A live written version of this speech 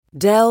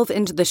Delve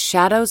into the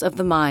shadows of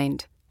the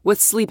mind with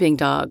Sleeping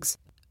Dogs,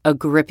 a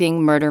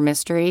gripping murder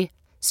mystery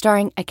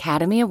starring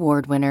Academy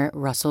Award winner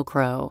Russell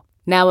Crowe.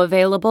 Now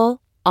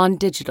available on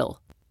digital.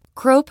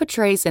 Crowe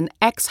portrays an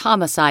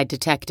ex-homicide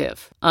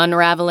detective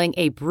unraveling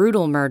a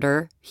brutal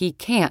murder he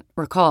can't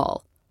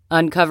recall.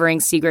 Uncovering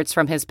secrets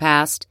from his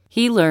past,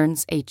 he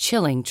learns a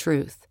chilling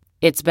truth.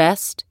 It's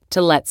best to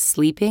let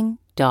sleeping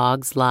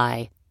dogs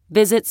lie.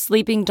 Visit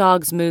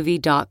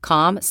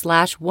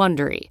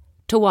sleepingdogsmovie.com/Wondery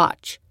to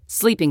watch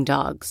Sleeping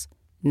Dogs,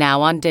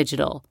 now on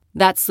digital.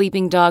 That's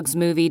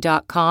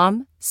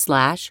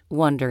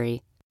sleepingdogsmovie.com/Wondery.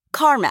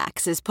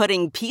 CarMax is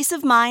putting peace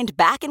of mind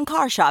back in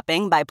car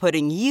shopping by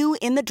putting you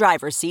in the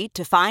driver's seat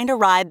to find a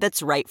ride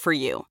that's right for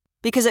you.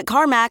 Because at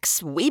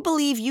CarMax, we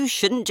believe you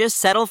shouldn't just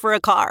settle for a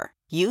car.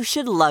 You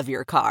should love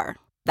your car.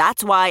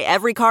 That's why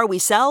every car we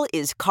sell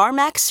is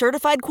CarMax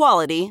certified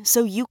quality,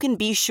 so you can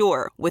be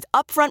sure with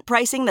upfront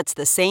pricing that's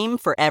the same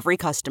for every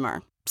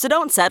customer. So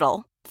don't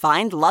settle.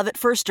 Find love at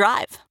first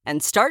drive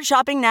and start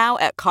shopping now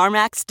at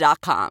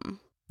CarMax.com.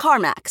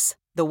 CarMax,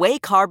 the way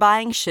car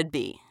buying should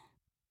be.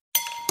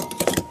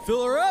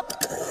 Fill her up.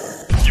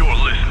 You're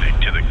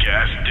listening to the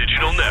Gas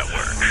Digital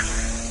Network.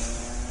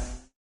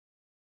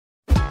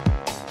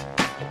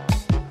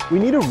 We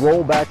need to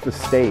roll back the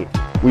state.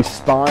 We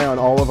spy on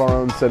all of our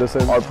own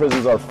citizens. Our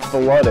prisons are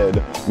flooded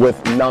with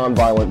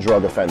nonviolent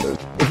drug offenders.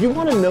 If you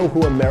want to know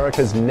who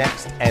America's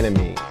next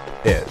enemy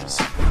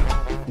is,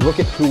 look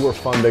at who we're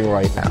funding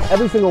right now.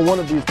 Every single one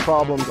of these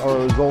problems are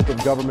a result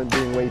of government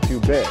being way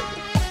too big.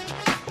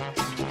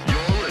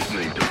 You're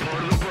listening to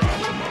Part of the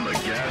Problem on the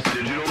Gas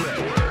Digital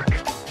Network.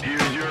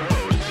 Here's your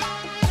host,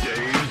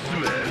 Dave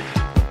Smith.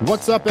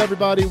 What's up,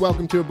 everybody?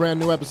 Welcome to a brand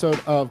new episode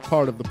of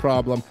Part of the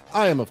Problem.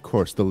 I am, of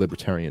course, the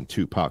libertarian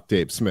Tupac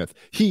Dave Smith.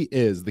 He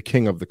is the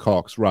king of the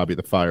Calks, Robbie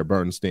the Fire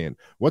Bernstein.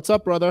 What's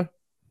up, brother?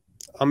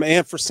 I'm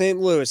amped for St.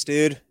 Louis,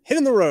 dude.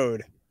 Hitting the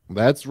road.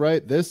 That's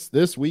right.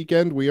 This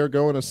weekend, we are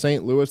going to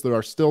St. Louis. There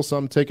are still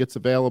some tickets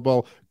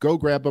available. Go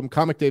grab them.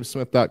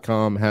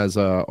 ComicDaveSmith.com has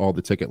all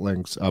the ticket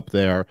links up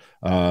there.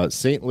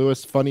 St.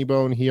 Louis, Funny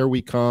Bone, here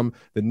we come.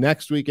 The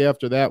next week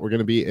after that, we're going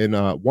to be in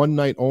one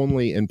night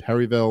only in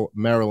Perryville,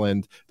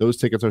 Maryland. Those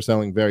tickets are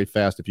selling very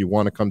fast. If you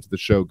want to come to the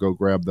show, go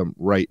grab them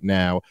right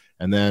now.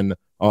 And then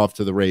off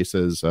to the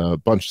races. A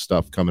bunch of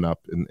stuff coming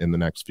up in the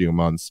next few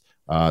months.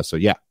 So,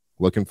 yeah.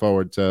 Looking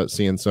forward to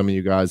seeing some of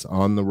you guys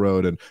on the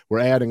road, and we're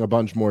adding a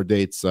bunch more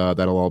dates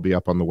that'll all be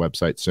up on the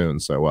website soon.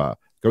 So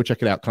go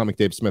check it out,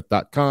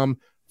 comicdavesmith.com,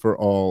 for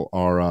all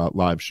our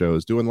live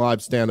shows, doing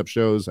live stand-up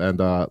shows and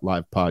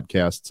live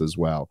podcasts as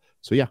well.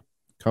 So yeah,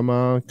 come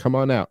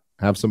on out,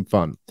 have some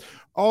fun.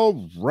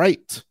 All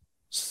right,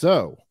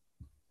 so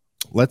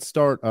let's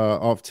start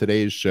off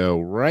today's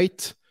show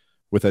right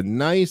with a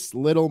nice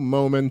little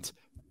moment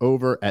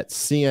over at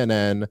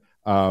CNN.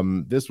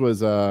 This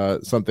was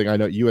something I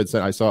know you had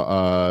said. I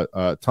saw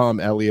Tom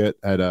Elliott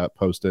had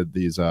posted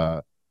these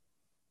some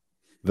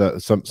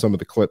of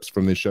the clips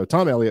from this show.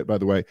 Tom Elliott, by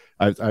the way,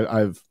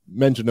 I've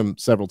mentioned him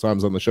several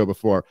times on the show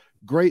before.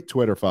 Great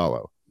Twitter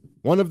follow.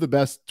 One of the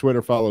best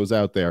Twitter follows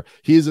out there.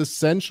 He's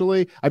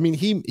essentially, I mean,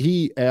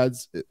 he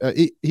adds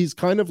he's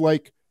kind of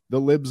like the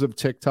Libs of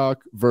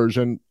TikTok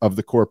version of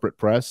the corporate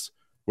press,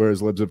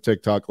 whereas Libs of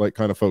TikTok like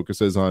kind of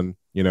focuses on,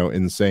 you know,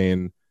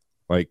 insane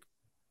like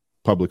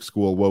public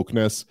school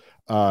wokeness.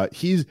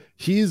 He's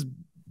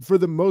for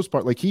the most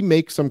part, like, he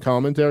makes some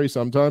commentary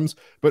sometimes,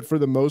 but for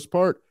the most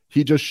part,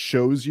 he just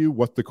shows you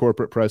what the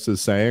corporate press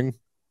is saying.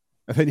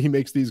 And then he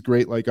makes these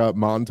great like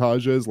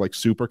montages, like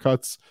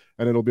supercuts,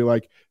 and it'll be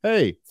like,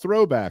 hey,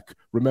 throwback.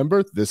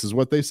 Remember, this is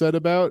what they said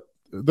about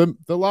the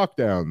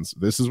lockdowns.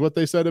 This is what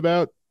they said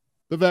about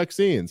the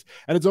vaccines.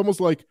 And it's almost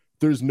like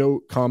there's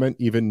no comment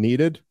even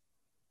needed.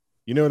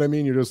 You know what I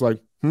mean? You're just like,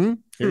 here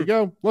you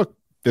go. Look,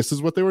 this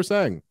is what they were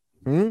saying.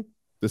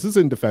 This is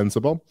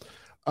indefensible.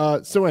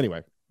 So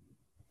anyway,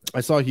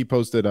 I saw he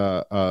posted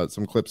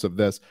some clips of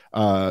this.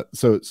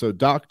 So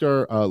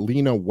Dr.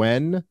 Lena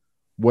Wen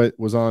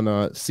was on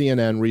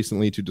CNN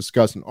recently to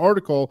discuss an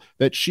article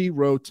that she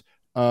wrote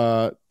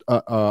on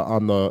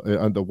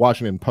the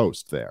Washington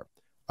Post there.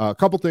 A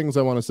couple things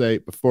I want to say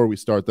before we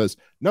start this.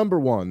 Number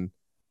one,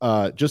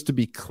 just to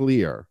be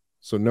clear,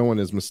 so no one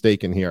is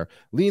mistaken here,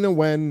 Lena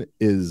Wen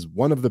is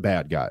one of the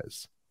bad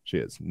guys. She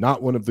is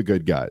not one of the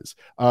good guys.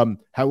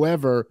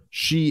 However,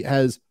 she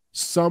has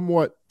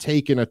somewhat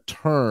taken a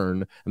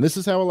turn, and this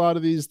is how a lot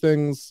of these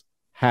things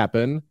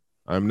happen.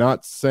 I'm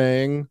not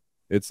saying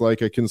it's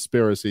like a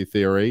conspiracy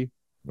theory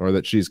or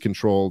that she's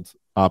controlled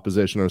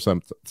opposition or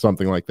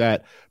something like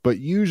that, but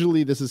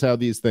usually this is how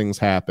these things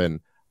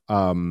happen,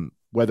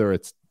 whether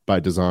it's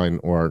by design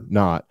or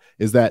not,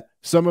 is that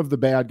some of the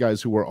bad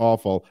guys who were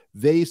awful,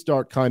 they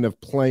start kind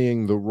of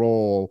playing the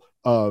role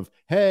of,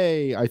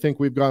 hey, I think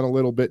we've gone a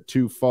little bit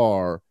too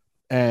far,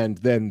 and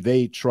then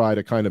they try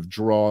to kind of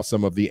draw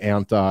some of the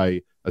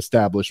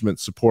anti-establishment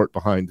support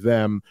behind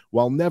them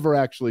while never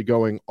actually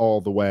going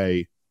all the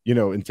way, you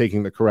know, and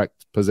taking the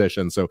correct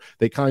position. So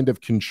they kind of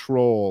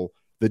control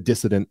the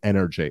dissident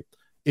energy.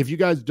 If you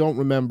guys don't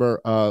remember,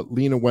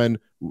 Lena Wen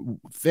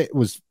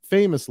was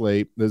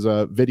famously, there's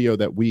a video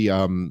that we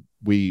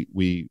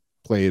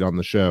played on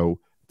the show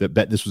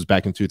that this was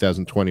back in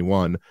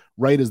 2021,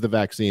 right as the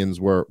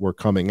vaccines were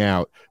coming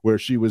out, where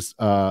she was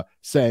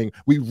saying,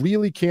 we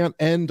really can't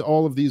end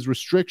all of these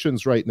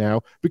restrictions right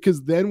now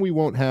because then we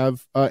won't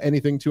have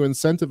anything to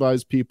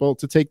incentivize people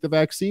to take the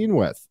vaccine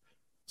with.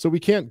 So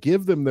we can't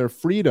give them their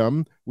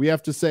freedom. We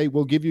have to say,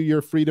 we'll give you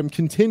your freedom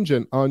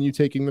contingent on you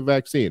taking the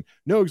vaccine.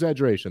 No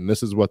exaggeration.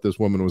 This is what this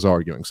woman was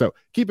arguing. So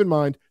keep in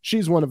mind,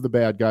 she's one of the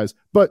bad guys,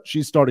 but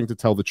she's starting to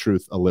tell the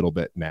truth a little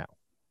bit now.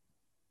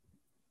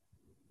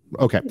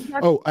 Okay.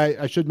 Oh,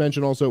 I should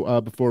mention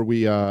also before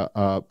we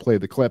play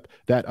the clip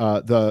that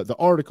the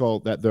article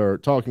that they're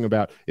talking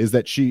about is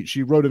that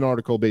she wrote an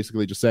article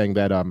basically just saying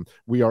that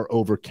we are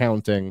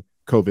overcounting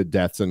COVID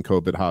deaths and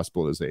COVID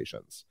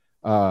hospitalizations.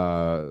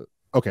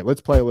 Okay,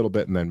 let's play a little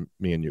bit and then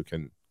me and you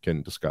can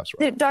discuss.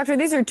 Right? Doctor,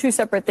 these are two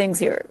separate things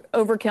here,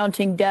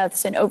 overcounting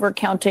deaths and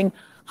overcounting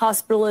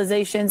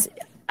hospitalizations.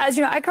 As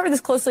you know, I covered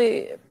this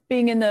closely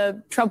being in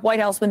the Trump White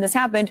House when this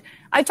happened.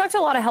 I talked to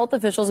a lot of health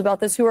officials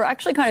about this who are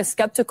actually kind of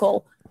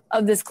skeptical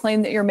of this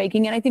claim that you're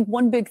making. And I think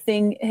one big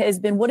thing has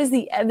been, what is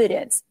the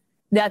evidence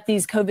that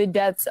these COVID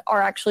deaths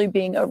are actually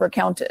being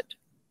overcounted?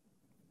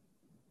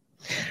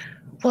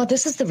 Well,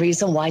 this is the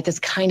reason why this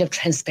kind of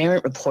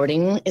transparent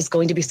reporting is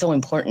going to be so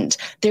important.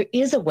 There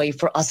is a way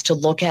for us to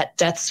look at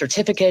death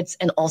certificates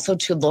and also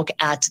to look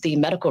at the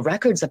medical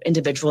records of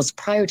individuals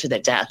prior to their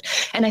death.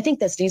 And I think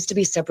this needs to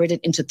be separated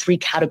into three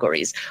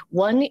categories.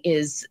 One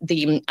is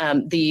the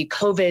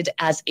COVID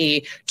as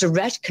a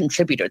direct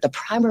contributor, the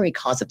primary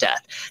cause of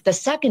death. The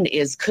second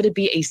is, could it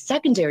be a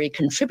secondary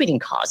contributing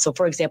cause? So,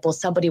 for example,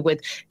 somebody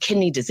with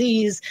kidney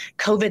disease,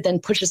 COVID then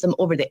pushes them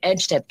over the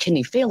edge to have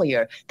kidney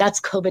failure.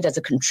 That's COVID as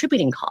a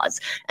contributing cause.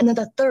 And then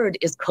the third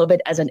is COVID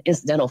as an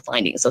incidental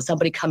finding. So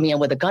somebody coming in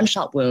with a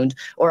gunshot wound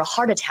or a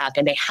heart attack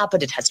and they happen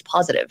to test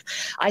positive.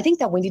 I think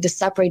that we need to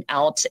separate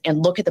out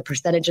and look at the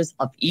percentages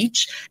of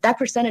each. That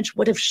percentage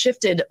would have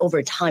shifted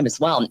over time as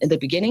well. In the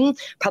beginning,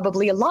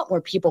 probably a lot more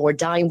people were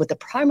dying with the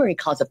primary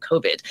cause of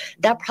COVID.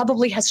 That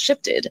probably has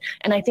shifted.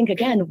 And I think,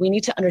 again, we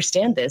need to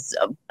understand this.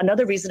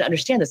 Another reason to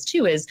understand this,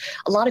 too, is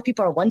a lot of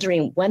people are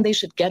wondering when they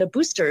should get a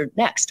booster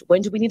next.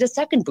 When do we need a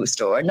second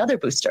booster or another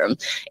booster?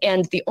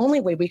 And the only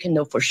way we can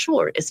know for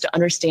sure is to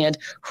understand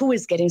who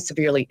is getting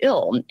severely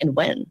ill and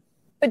when.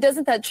 But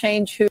doesn't that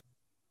change who?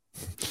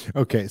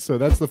 Okay, so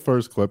that's the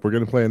first clip. We're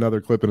going to play another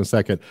clip in a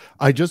second.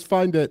 I just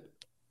find it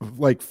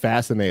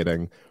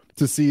fascinating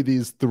to see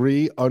these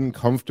three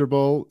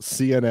uncomfortable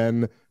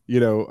CNN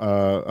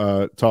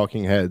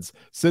talking heads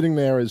sitting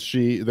there as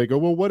they go,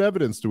 well, what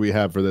evidence do we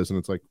have for this? And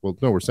it's like, well,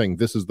 no, we're saying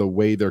this is the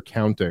way they're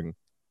counting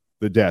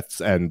the deaths,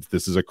 and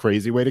this is a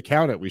crazy way to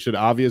count it. We should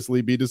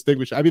obviously be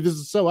distinguished. I mean, this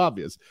is so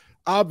obvious.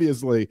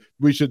 Obviously,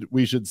 we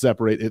should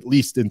separate at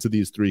least into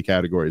these three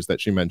categories that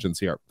she mentions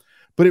here.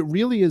 But it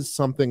really is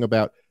something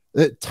about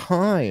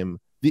time,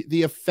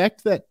 the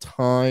effect that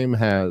time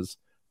has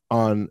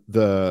on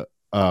the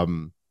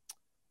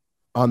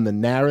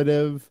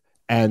narrative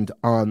and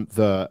on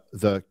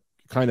the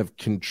kind of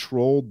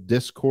controlled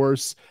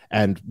discourse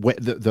and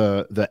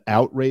the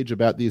outrage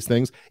about these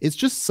things. It's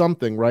just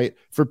something, right?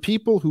 For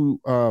people who,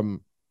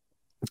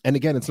 and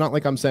again, it's not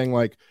like I'm saying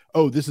like,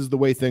 oh, this is the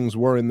way things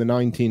were in the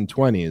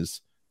 1920s,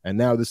 and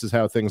now this is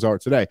how things are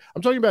today.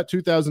 I'm talking about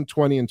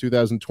 2020 and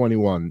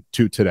 2021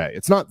 to today.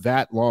 It's not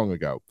that long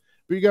ago.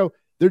 But you go,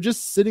 they're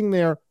just sitting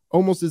there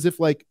almost as if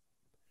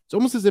it's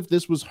almost as if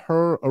this was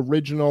her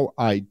original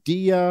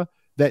idea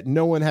that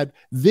no one had.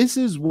 This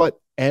is what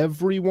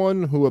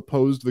everyone who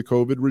opposed the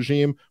COVID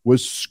regime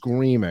was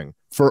screaming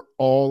for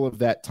all of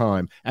that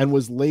time and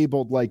was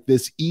labeled like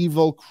this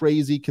evil,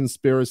 crazy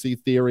conspiracy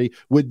theory,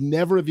 would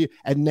never have.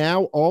 And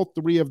now all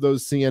three of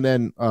those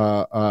CNN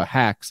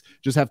hacks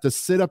just have to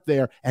sit up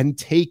there and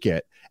take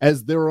it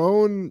as their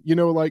own,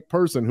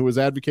 person who is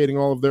advocating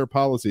all of their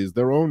policies.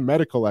 Their own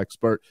medical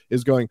expert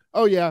is going,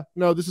 oh yeah,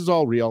 no, this is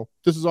all real.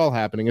 This is all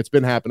happening. It's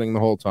been happening the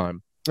whole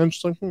time. And I'm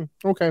just like,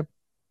 okay.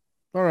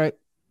 All right.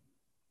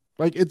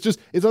 Like, it's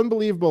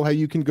unbelievable how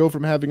you can go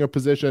from having a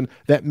position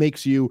that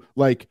makes you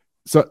like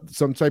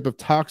some type of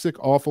toxic,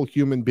 awful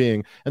human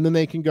being, and then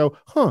they can go,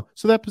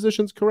 so that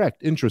position's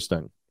correct.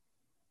 Interesting.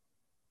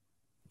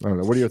 I don't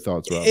know. What are your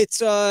thoughts, Rob?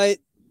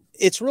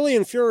 It's really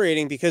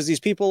infuriating because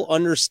these people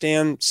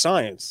understand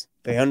science.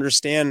 They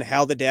understand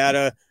how the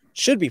data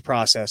should be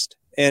processed.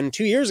 And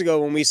 2 years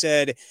ago when we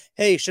said,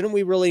 hey, shouldn't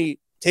we really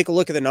take a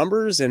look at the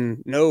numbers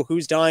and know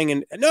who's dying?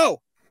 And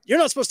no, you're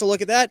not supposed to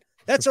look at that.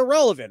 That's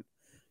irrelevant.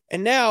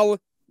 And now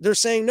they're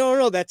saying,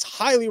 no, that's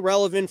highly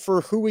relevant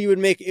for who we would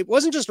make. It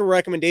wasn't just a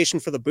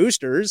recommendation for the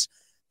boosters.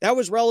 That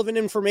was relevant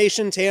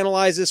information to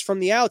analyze this from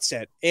the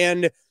outset.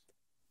 And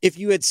if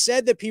you had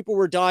said that people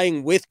were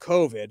dying with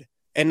COVID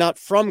and not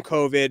from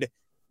COVID,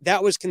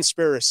 that was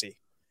conspiracy.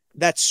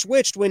 That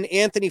switched when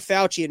Anthony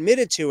Fauci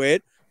admitted to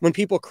it, when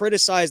people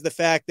criticized the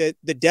fact that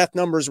the death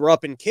numbers were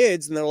up in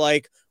kids, and they're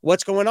like,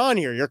 what's going on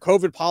here? Your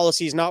COVID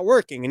policy is not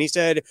working. And he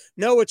said,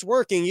 no, it's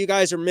working. You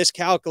guys are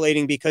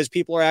miscalculating because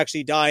people are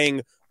actually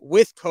dying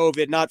with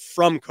COVID, not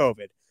from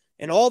COVID.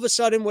 And all of a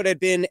sudden, what had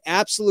been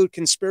absolute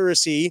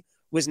conspiracy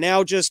was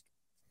now just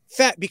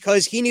fat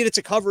because he needed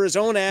to cover his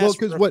own ass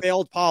for a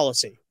failed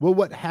policy. Well,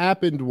 what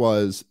happened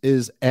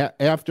is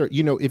after,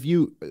 if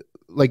you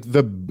like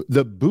the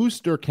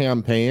booster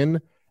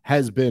campaign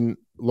has been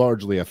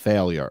largely a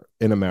failure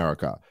in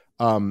America.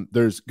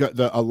 There's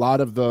a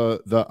lot of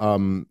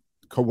the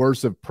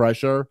coercive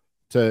pressure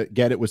to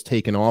get it was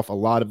taken off. A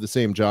lot of the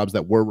same jobs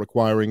that were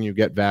requiring you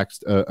get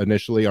vaxxed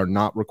initially are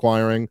not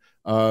requiring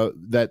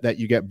that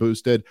you get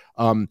boosted.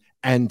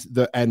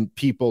 And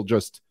people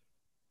just,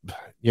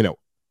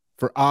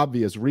 for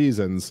obvious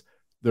reasons,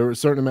 there were a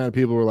certain amount of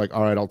people who were like,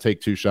 all right, I'll take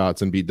 2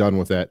 shots and be done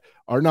with it,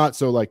 are not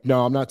so like,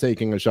 no, I'm not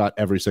taking a shot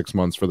every 6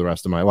 months for the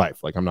rest of my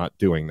life. Like, I'm not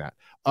doing that.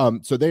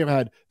 So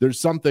there's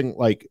something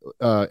like,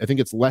 I think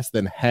it's less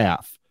than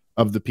half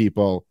of the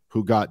people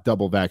who got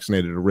double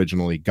vaccinated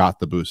originally got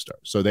the booster.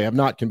 So they have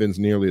not convinced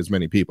nearly as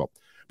many people,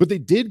 but they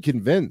did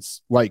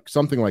convince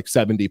something like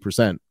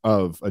 70%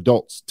 of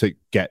adults to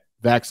get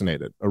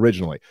vaccinated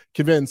originally,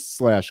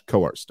 convinced /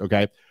 coerced.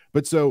 Okay.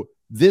 But so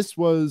this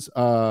was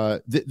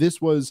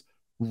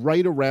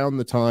right around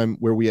the time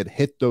where we had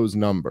hit those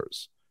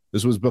numbers.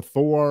 This was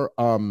before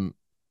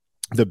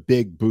the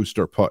big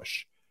booster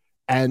push.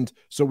 And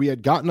so we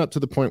had gotten up to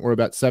the point where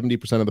about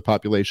 70% of the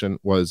population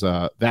was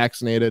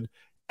vaccinated.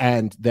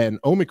 And then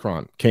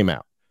Omicron came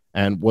out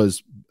and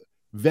was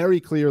very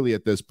clearly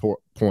at this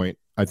point,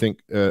 I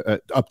think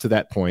up to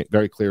that point,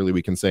 very clearly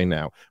we can say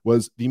now,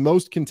 was the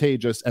most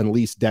contagious and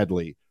least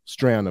deadly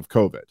strand of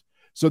COVID.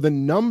 So the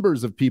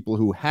numbers of people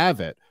who have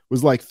it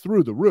was like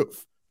through the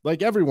roof.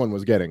 Like everyone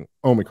was getting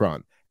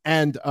Omicron.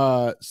 And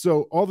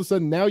so all of a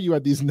sudden now you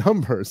had these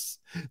numbers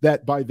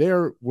that by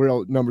their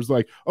real numbers,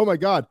 like, oh my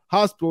God,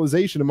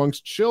 hospitalization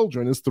amongst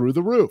children is through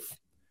the roof.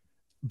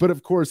 But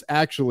of course,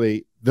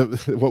 actually,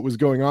 what was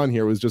going on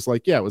here was just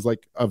like, it was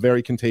like a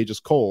very contagious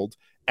cold.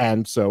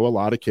 And so a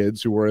lot of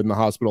kids who were in the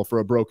hospital for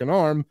a broken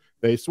arm,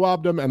 they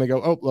swabbed them and they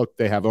go, oh, look,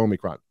 they have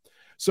Omicron.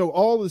 So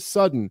all of a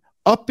sudden,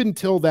 up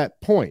until that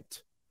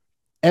point,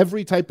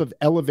 every type of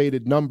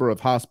elevated number of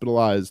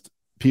hospitalized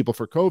people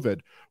for COVID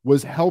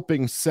was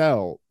helping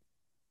sell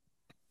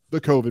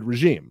the COVID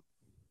regime.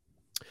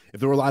 If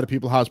there were a lot of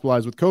people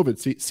hospitalized with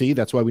COVID, see,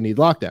 that's why we need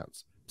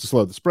lockdowns to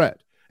slow the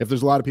spread. If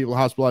there's a lot of people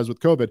hospitalized with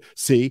COVID,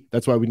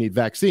 that's why we need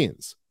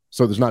vaccines.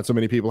 So there's not so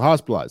many people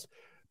hospitalized.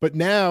 But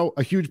now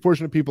a huge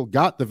portion of people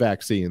got the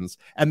vaccines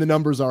and the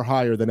numbers are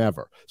higher than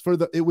ever.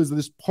 It was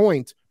this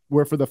point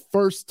where for the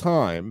first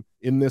time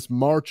in this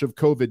march of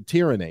COVID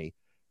tyranny,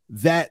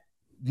 that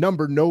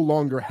number no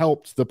longer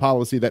helped the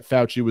policy that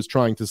Fauci was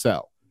trying to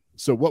sell.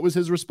 So what was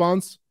his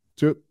response?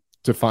 To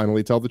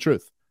finally tell the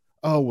truth.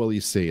 Oh, well,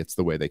 you see, it's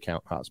the way they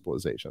count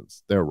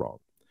hospitalizations. They're wrong.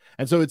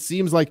 And so it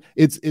seems like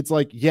it's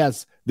like,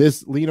 yes,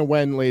 this Lena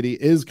Wen lady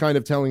is kind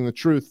of telling the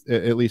truth,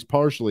 at least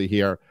partially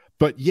here.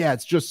 But yeah,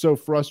 it's just so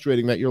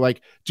frustrating that you're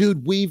like,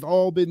 dude, we've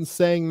all been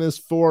saying this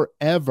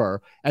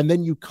forever. And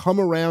then you come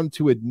around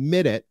to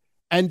admit it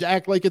and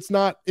act like it's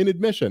not an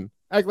admission.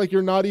 Act like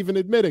you're not even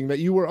admitting that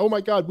you were, oh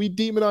my God, we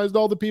demonized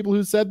all the people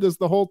who said this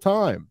the whole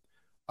time.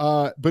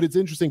 But it's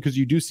interesting because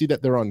you do see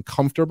that they're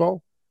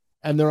uncomfortable.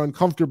 And they're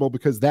uncomfortable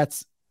because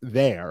that's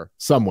there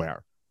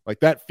somewhere.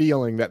 Like that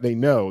feeling that they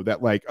know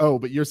that like, oh,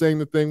 but you're saying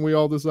the thing we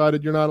all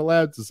decided you're not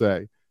allowed to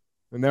say.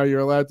 And now you're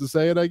allowed to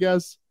say it, I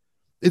guess.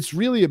 It's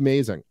really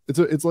amazing.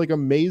 It's like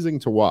amazing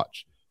to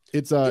watch.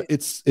 It's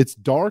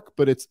dark,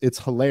 but it's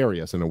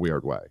hilarious in a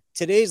weird way.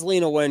 Today's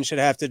Lena Wen should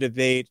have to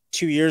debate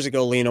 2 years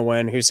ago Lena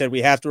Wen, who said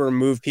we have to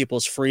remove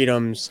people's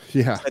freedoms.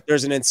 Yeah. That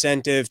there's an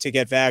incentive to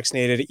get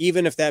vaccinated,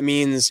 even if that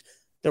means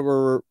that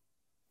we're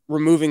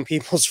removing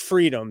people's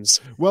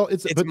freedoms. Well,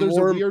 but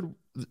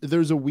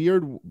there's a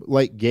weird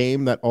like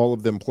game that all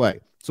of them play.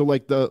 So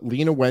like the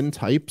Lena Wen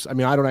types, I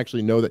mean, I don't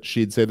actually know that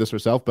she'd say this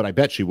herself, but I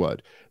bet she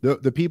would.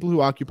 The people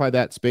who occupy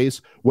that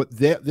space,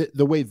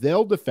 the way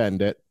they'll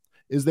defend it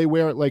is they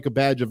wear it like a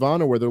badge of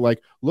honor where they're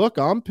like, look,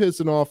 I'm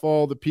pissing off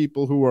all the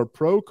people who are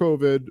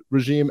pro-COVID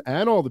regime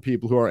and all the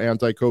people who are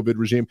anti-COVID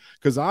regime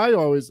because I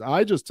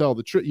just tell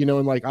the truth,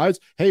 and like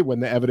hey, when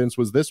the evidence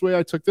was this way,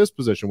 I took this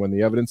position. When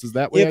the evidence is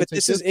that way, but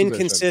this is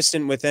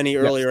inconsistent with any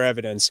earlier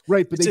evidence.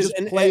 Right, but they just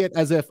play it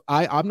as if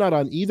I'm not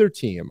on either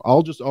team.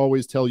 I'll just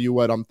always tell you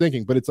what I'm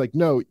thinking. But it's like,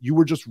 no, you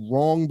were just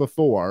wrong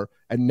before,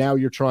 and now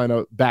you're trying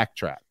to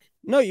backtrack.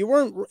 No, you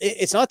weren't.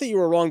 It's not that you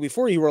were wrong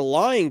before. You were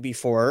lying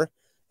before.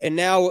 And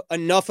now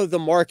enough of the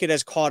market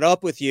has caught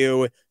up with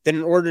you that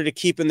in order to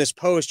keep in this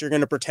post, you're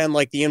going to pretend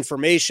like the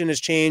information has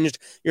changed.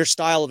 Your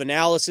style of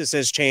analysis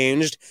has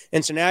changed.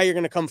 And so now you're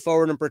going to come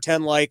forward and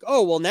pretend like,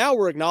 oh, well, now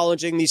we're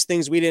acknowledging these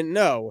things we didn't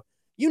know.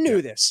 You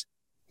knew this.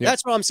 Yeah.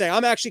 That's what I'm saying.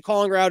 I'm actually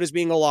calling her out as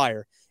being a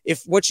liar.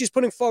 If what she's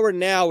putting forward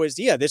now is,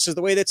 this is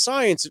the way that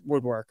science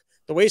would work.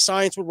 The way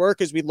science would work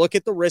is we look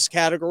at the risk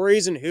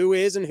categories and who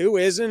is and who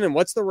isn't and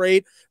what's the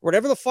rate,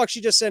 whatever the fuck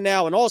she just said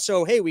now. And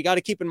also, hey, we got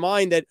to keep in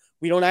mind that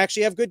we don't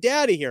actually have good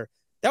data here.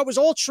 That was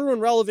all true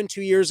and relevant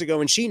 2 years ago,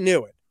 and she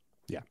knew it.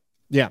 Yeah.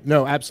 Yeah,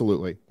 no,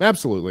 absolutely.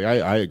 Absolutely.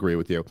 I agree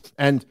with you.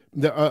 And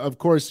of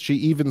course, she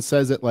even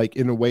says it like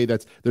in a way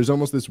that's there's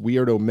almost this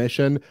weird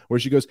omission where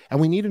she goes, and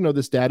we need to know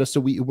this data.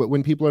 So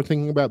when people are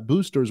thinking about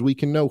boosters, we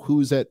can know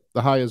who's at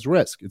the highest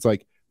risk. It's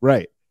like,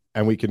 right.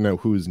 And we can know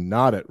who's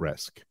not at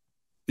risk.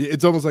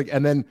 It's almost like,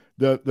 and then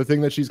the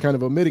thing that she's kind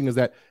of omitting is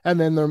that, and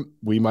then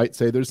we might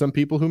say there's some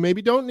people who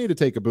maybe don't need to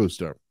take a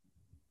booster.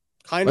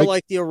 Kind of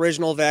like the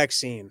original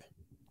vaccine.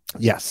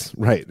 Yes,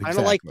 right. Kind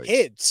of like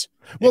kids.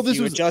 Well, this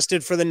was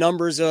adjusted for the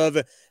numbers of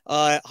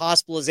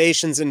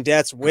hospitalizations and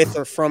deaths with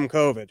or from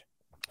COVID.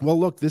 Well,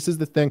 look, this is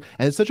the thing.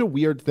 And it's such a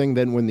weird thing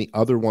then when the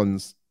other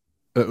ones,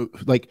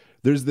 like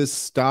there's this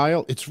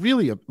style. It's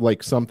really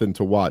like something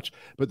to watch.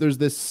 But there's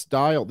this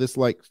style, this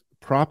like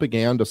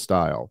propaganda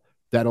style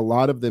that a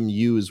lot of them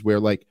use where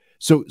like,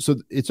 so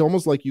it's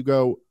almost like you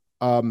go,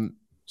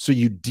 so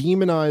you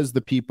demonize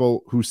the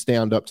people who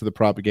stand up to the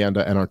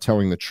propaganda and are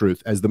telling the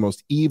truth as the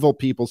most evil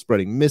people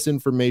spreading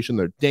misinformation.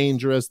 They're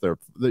dangerous.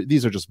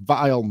 These are just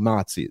vile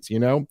Nazis, you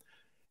know?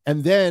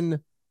 And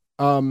then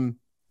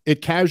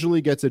it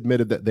casually gets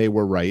admitted that they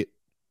were right.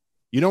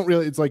 You don't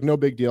really, it's like no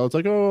big deal. It's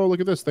like, oh, look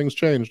at this, things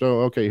changed.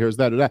 Oh, okay, here's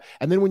that or that.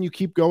 And then when you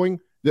keep going,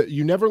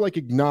 you never like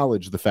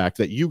acknowledge the fact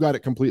that you got it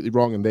completely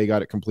wrong and they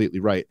got it completely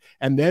right.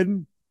 And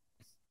then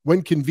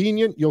when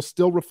convenient, you'll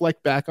still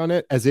reflect back on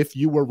it as if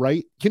you were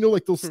right. You know,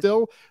 like they'll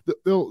still.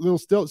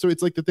 So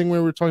it's like the thing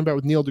where we were talking about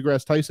with Neil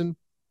deGrasse Tyson,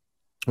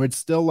 where it's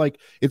still like,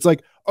 it's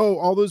like, oh,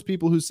 all those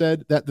people who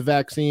said that the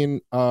vaccine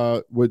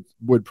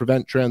would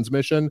prevent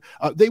transmission,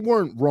 they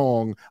weren't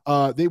wrong.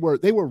 They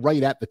were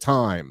right at the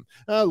time.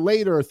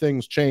 Later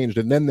things changed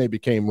and then they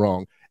became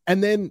wrong.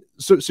 And then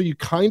so you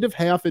kind of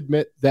half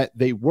admit that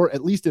they were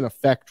at least in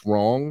effect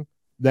wrong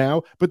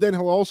now, but then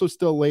he'll also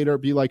still later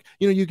be like,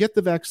 you know, you get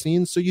the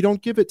vaccine so you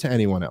don't give it to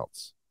anyone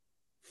else.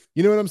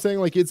 You know what I'm saying?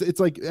 Like it's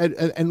like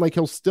and like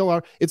he'll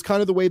still it's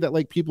kind of the way that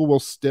like people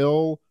will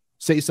still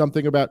say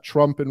something about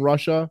Trump and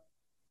Russia.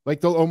 Like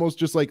they'll almost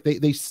just like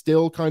they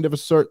still kind of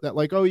assert that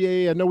like, oh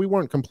yeah, no, we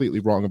weren't completely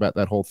wrong about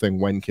that whole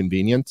thing when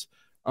convenient.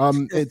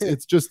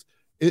 It's just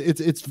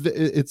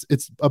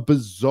it's a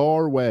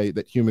bizarre way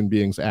that human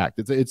beings act.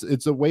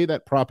 It's a way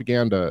that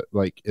propaganda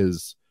like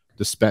is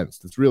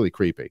dispensed. It's really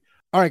creepy.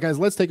 All right, guys,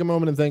 let's take a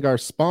moment and thank our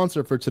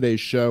sponsor for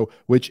today's show,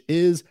 which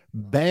is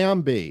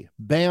Bambee.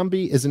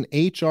 Bambee is an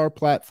HR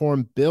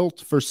platform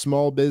built for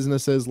small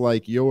businesses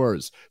like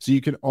yours, so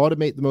you can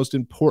automate the most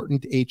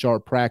important HR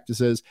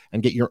practices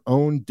and get your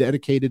own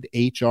dedicated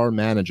HR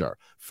manager.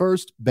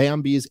 First,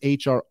 Bambee's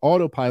HR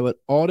Autopilot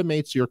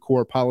automates your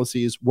core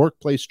policies,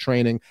 workplace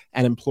training,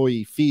 and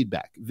employee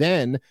feedback.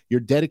 Then, your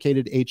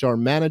dedicated HR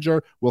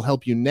manager will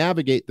help you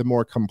navigate the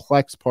more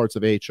complex parts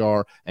of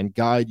HR and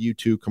guide you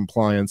to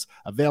compliance,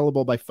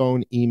 available by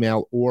phone,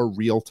 email, or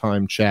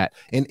real-time chat.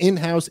 An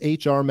in-house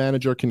HR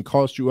manager can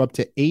cost you up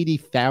to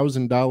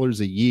 $80,000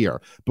 a year.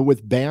 But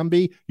with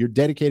Bambee, your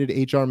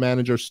dedicated HR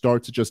manager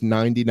starts at just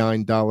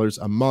 $99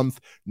 a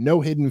month.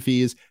 No hidden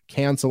fees.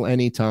 Cancel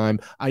anytime.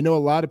 I know a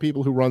lot of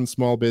people who run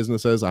small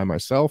businesses. I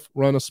myself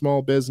run a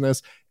small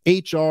business.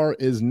 HR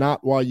is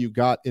not why you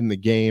got in the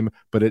game,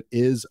 but it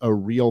is a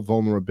real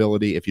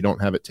vulnerability if you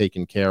don't have it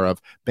taken care of.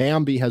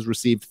 Bambee has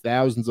received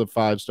thousands of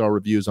 5-star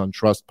reviews on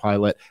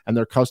Trustpilot, and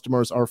their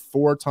customers are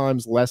 4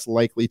 times less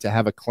likely to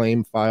have a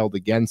claim filed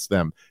against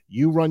them.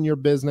 You run your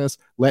business,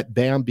 let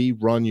Bambee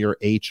run your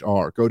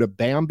HR. Go to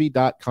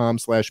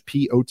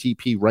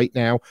Bambee.com/POTP right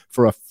now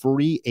for a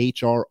free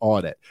HR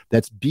audit.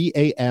 That's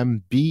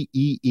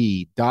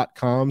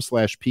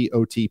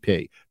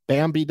BAMBEE.com/POTP.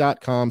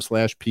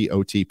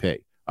 Bambee.com/POTP.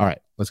 All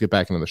right, let's get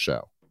back into the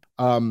show.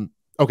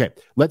 Okay,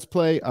 let's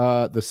play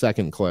the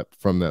second clip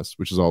from this,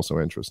 which is also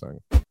interesting.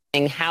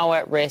 How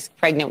at risk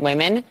pregnant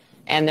women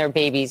and their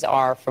babies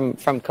are from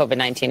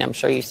COVID-19. I'm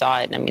sure you saw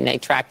it. I mean, they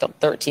tracked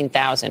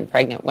 13,000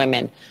 pregnant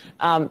women.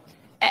 And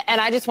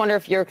I just wonder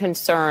if you're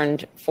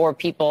concerned for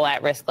people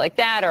at risk like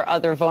that or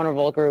other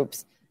vulnerable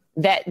groups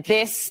that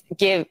this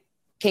can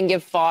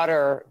give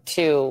fodder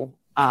to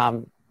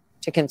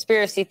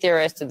conspiracy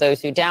theorists, to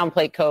those who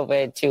downplay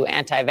COVID, to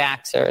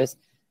anti-vaxxers.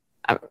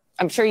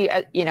 I'm sure you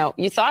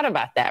thought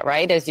about that,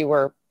 right? As you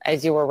were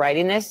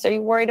writing this, are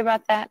you worried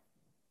about that?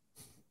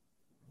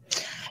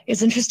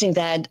 It's interesting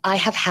that I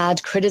have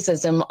had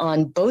criticism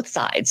on both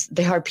sides.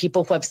 There are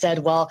people who have said,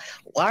 well,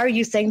 why are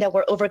you saying that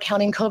we're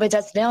overcounting COVID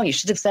deaths now? You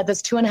should have said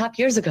this 2.5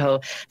 years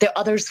ago. There are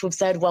others who have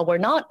said, well, we're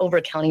not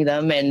overcounting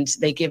them, and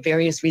they give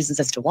various reasons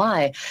as to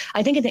why.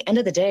 I think at the end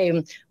of the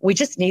day, we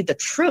just need the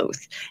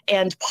truth.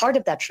 And part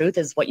of that truth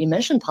is what you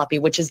mentioned, Poppy,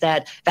 which is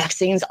that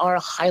vaccines are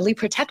highly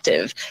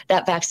protective,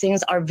 that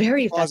vaccines are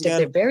very effective,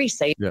 they're very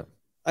safe. Yeah.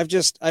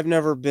 I've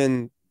never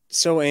been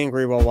so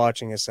angry while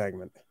watching a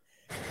segment.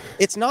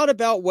 It's not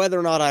about whether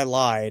or not I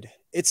lied.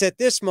 It's at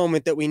this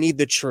moment that we need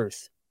the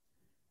truth.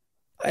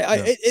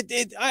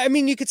 I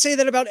mean, you could say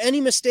that about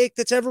any mistake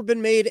that's ever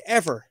been made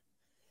ever.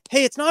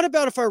 Hey, it's not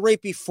about if I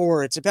raped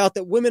before. It's about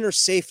that women are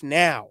safe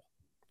now.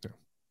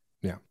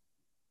 Yeah.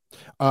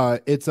 I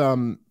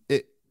mean,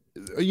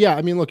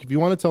 look, if you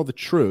want to tell the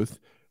truth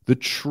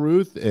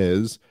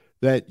is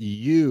that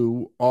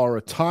you are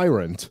a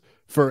tyrant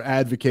for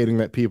advocating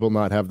that people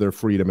not have their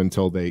freedom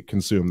until they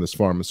consume this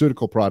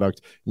pharmaceutical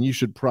product. And you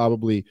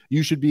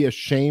should be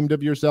ashamed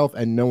of yourself,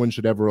 and no one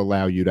should ever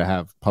allow you to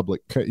have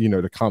public,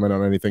 to comment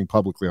on anything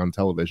publicly on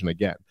television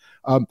again.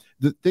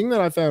 The thing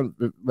that I found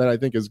that I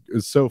think is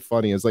so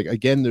funny is, like,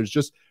 again, there's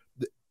just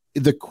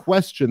the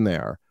question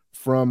there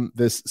from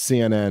this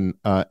CNN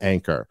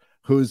anchor,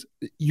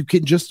 you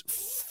can just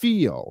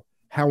feel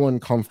how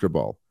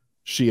uncomfortable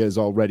she is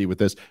already with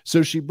this.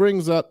 So she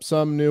brings up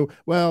some new,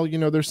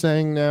 they're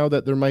saying now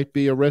that there might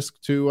be a risk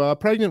to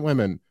pregnant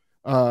women.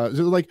 So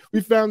like,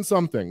 we found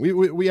something.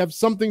 We have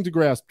something to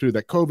grasp to,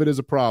 that COVID is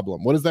a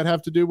problem. What does that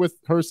have to do with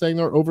her saying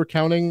they're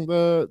overcounting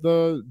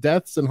the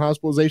deaths and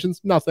hospitalizations?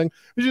 Nothing.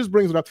 She just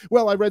brings it up.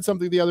 Well, I read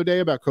something the other day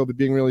about COVID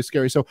being really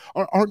scary. So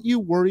aren't you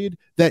worried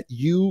that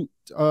you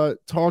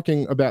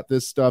talking about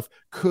this stuff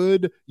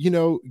could,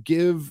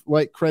 give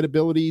like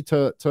credibility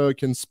to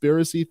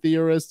conspiracy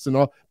theorists and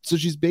all? So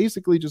she's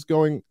basically just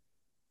going,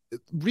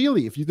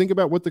 really, if you think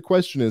about what the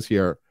question is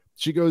here,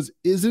 she goes,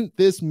 isn't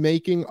this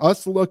making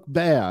us look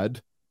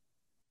bad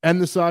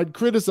and the side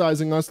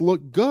criticizing us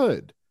look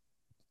good?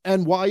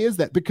 And why is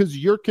that? Because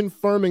you're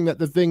confirming that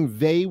the thing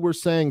they were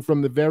saying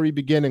from the very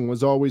beginning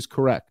was always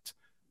correct.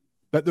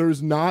 That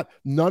there's none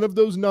of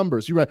those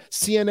numbers. You're right.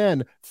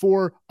 CNN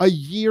for a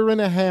year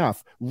and a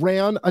half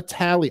ran a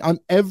tally on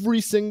every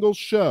single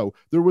show.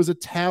 There was a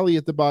tally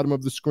at the bottom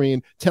of the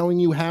screen telling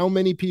you how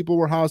many people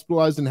were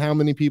hospitalized and how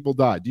many people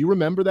died. Do you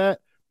remember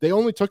that? They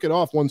only took it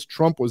off once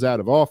Trump was out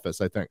of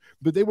office, I think.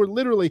 But they were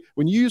literally,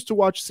 when you used to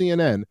watch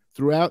CNN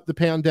throughout the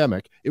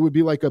pandemic, it would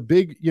be like a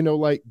big,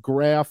 like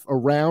graph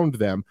around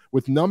them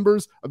with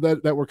numbers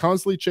that were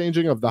constantly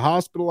changing of the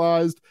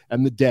hospitalized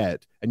and the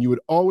dead. And you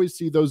would always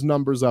see those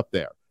numbers up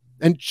there.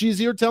 And she's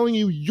here telling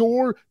you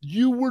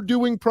you were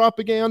doing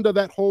propaganda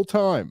that whole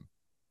time.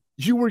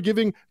 You were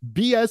giving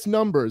BS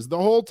numbers the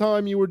whole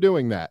time you were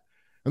doing that.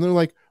 And they're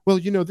like, well,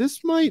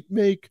 this might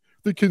make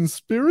the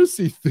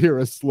conspiracy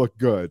theorists look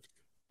good.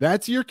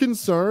 That's your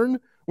concern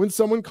when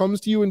someone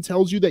comes to you and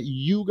tells you that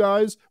you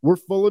guys were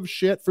full of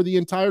shit for the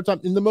entire time,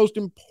 in the most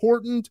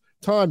important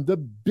time, the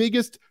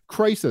biggest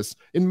crisis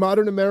in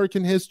modern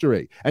American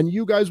history, and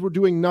you guys were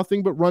doing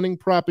nothing but running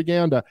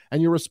propaganda,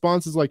 and your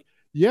response is like,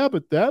 yeah,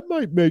 but that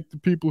might make the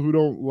people who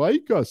don't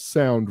like us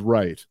sound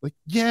right. Like,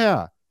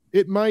 yeah,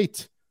 it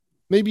might.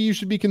 Maybe you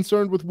should be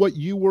concerned with what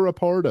you were a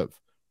part of.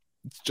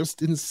 It's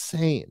just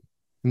insane.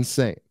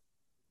 Insane.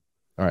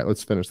 All right,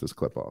 let's finish this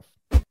clip off.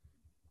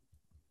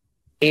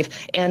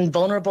 And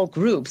vulnerable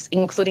groups,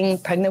 including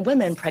pregnant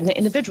women, pregnant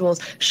individuals,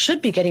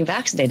 should be getting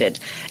vaccinated.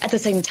 At the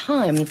same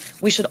time,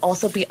 we should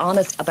also be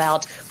honest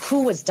about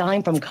who was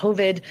dying from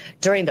COVID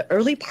during the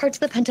early parts of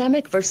the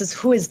pandemic versus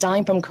who is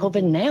dying from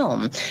COVID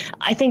now.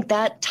 I think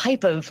that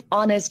type of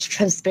honest,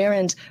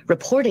 transparent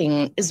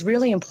reporting is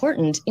really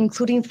important,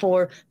 including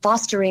for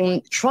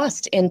fostering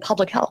trust in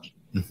public health.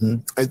 Mm-hmm.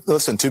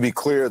 Listen, to be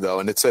clear,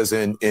 though, and it says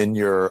in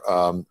your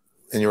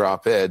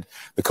op-ed,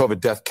 the COVID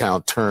death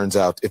count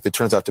if it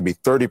turns out to be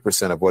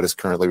 30% of what is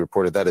currently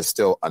reported, that is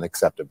still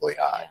unacceptably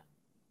high.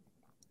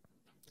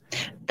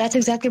 That's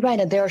exactly right.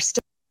 And there are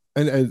still.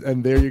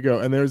 And there you go.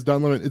 And there's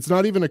Don Lemon. It's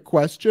not even a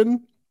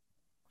question.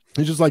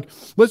 It's just like,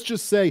 let's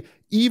just say,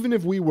 even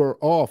if we were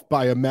off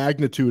by a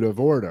magnitude of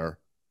order,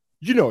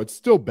 it's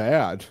still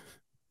bad.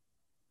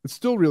 It's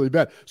still really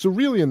bad. So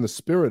really, in the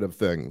spirit of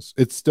things,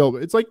 it's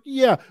like,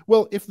 yeah,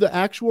 well, if the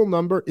actual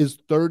number is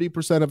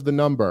 30% of the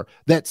number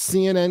that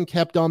CNN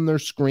kept on their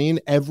screen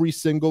every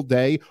single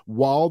day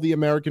while the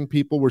American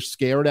people were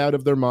scared out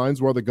of their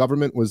minds, while the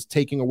government was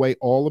taking away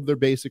all of their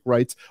basic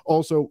rights,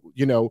 also,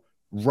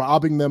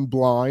 robbing them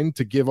blind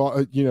to give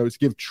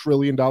 $1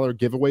 trillion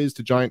giveaways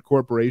to giant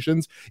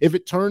corporations. If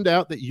it turned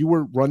out that you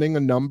were running a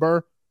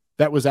number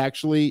that was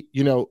actually,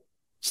 70%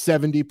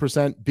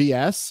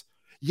 BS,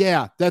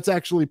 yeah, that's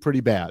actually pretty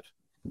bad.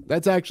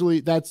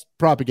 That's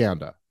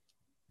propaganda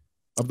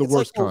of the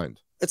worst kind.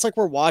 It's like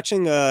we're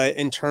watching an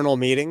internal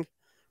meeting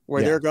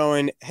where they're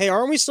going, hey,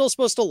 aren't we still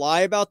supposed to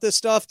lie about this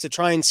stuff to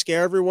try and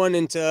scare everyone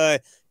into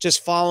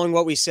just following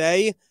what we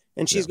say?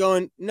 And she's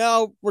going,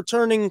 no, we're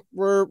going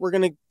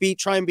to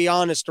try and be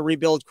honest to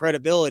rebuild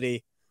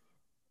credibility.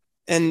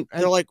 And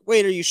they're like,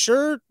 wait, are you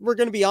sure we're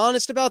going to be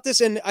honest about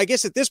this? And I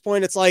guess at this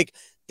point, it's like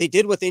they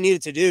did what they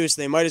needed to do,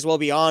 so they might as well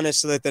be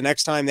honest so that the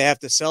next time they have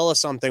to sell us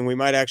something, we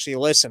might actually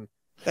listen.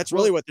 That's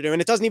really what they're doing.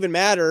 It doesn't even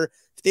matter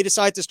if they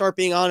decide to start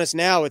being honest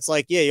now. It's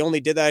like, yeah, you only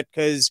did that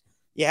because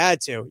you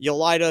had to. You'll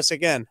lie to us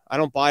again. I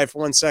don't buy it for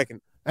 1 second.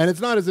 And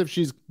it's not as if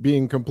she's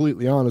being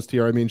completely honest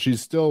here. I mean,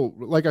 she's still,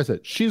 like I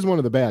said, she's one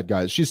of the bad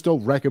guys. She's still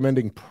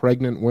recommending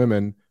pregnant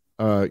women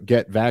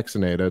get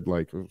vaccinated.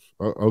 Like,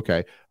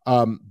 okay.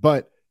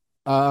 But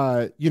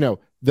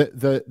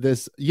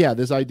this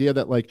idea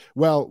that, like,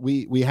 well,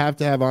 we have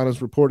to have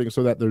honest reporting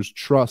so that there's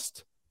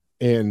trust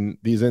in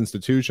these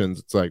institutions.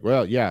 It's like,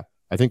 well, yeah,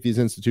 I think these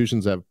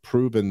institutions have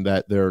proven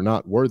that they're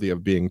not worthy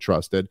of being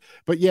trusted.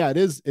 But yeah, it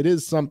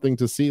is something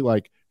to see,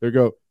 like, they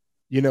go,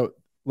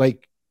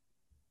 like,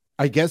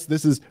 I guess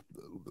this is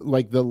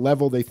like the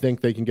level they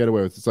think they can get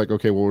away with. It's like,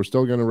 okay, well, we're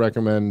still going to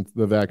recommend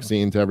the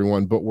vaccine to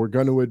everyone, but we're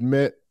going to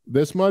admit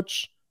this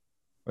much.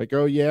 Like,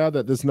 oh yeah,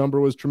 that this number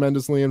was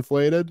tremendously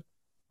inflated.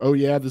 Oh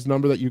yeah, this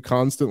number that you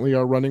constantly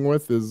are running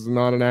with is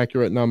not an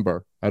accurate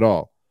number at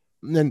all.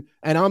 And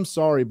I'm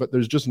sorry, but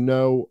there's just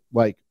no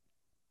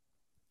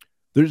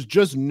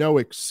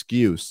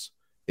excuse.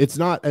 It's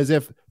not as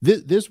if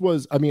this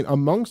was, I mean,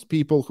 amongst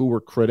people who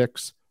were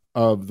critics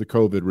of the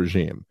COVID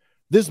regime,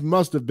 this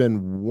must have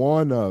been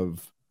one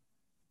of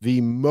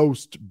the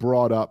most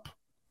brought up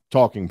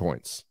talking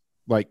points,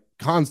 like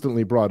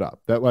constantly brought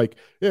up, that like,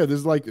 yeah, this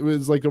is like, it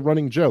was like a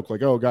running joke,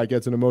 like, oh, a guy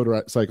gets in a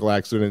motorcycle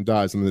accident and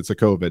dies and it's a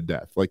COVID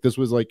death. Like this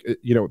was like,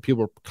 you know,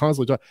 people are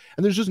constantly talking,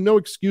 and there's just no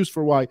excuse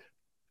for why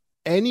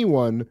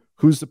anyone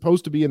who's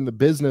supposed to be in the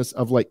business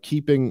of like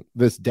keeping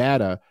this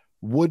data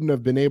wouldn't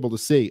have been able to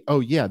see,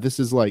 oh yeah, this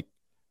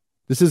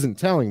isn't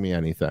telling me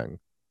anything.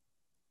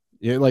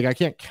 Yeah, like I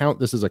can't count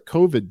this as a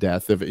COVID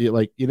death if it,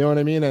 like, you know what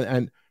I mean?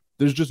 And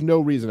there's just no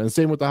reason. And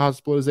same with the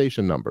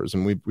hospitalization numbers.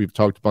 And we've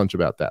talked a bunch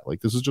about that.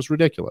 Like this is just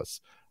ridiculous.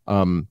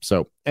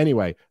 So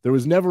anyway, there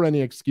was never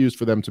any excuse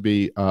for them to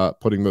be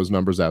putting those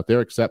numbers out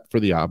there, except for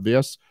the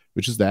obvious,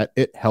 which is that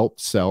it helped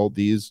sell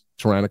these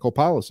tyrannical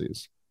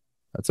policies.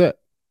 That's it.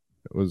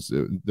 It was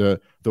the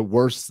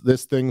worse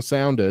this thing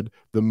sounded,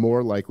 the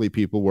more likely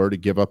people were to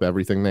give up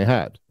everything they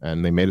had,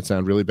 and they made it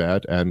sound really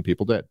bad, and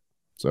people did.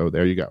 So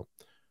there you go.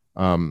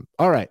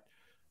 All right.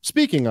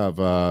 Speaking of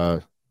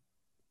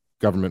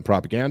government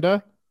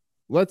propaganda,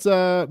 let's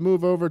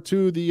move over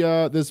to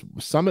the this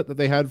summit that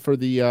they had for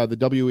the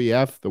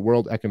WEF, the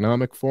World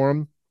Economic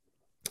Forum.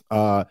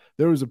 There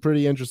was a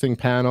pretty interesting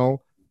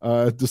panel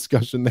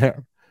discussion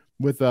there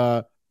with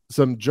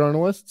some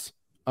journalists.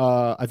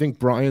 I think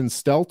Brian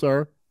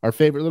Stelter, our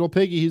favorite little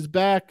piggy, he's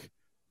back,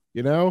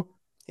 you know?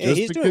 Yeah,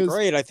 he's doing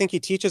great. I think he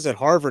teaches at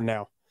Harvard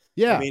now.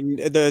 Yeah. I mean,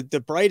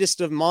 the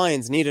brightest of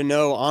minds need to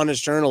know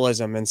honest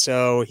journalism. And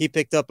so he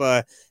picked up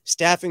a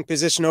staffing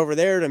position over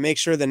there to make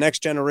sure the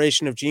next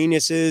generation of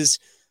geniuses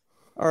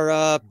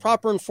are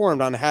proper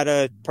informed on how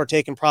to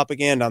partake in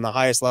propaganda on the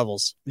highest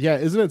levels. Yeah,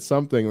 isn't it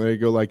something? They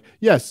go like,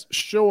 yes,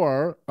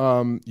 sure,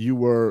 you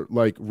were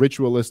like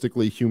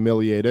ritualistically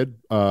humiliated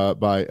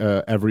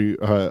by every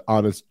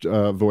honest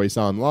voice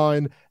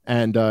online,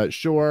 and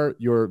sure,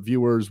 your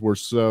viewers were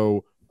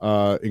so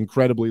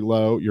incredibly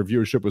low. Your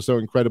viewership was so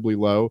incredibly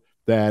low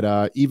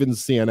that even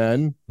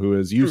CNN, who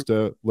is used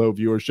to low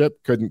viewership,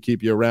 couldn't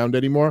keep you around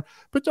anymore.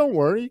 But don't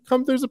worry,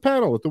 there's a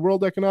panel at the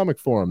World Economic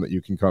Forum that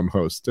you can come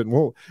host. And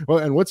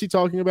and what's he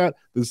talking about?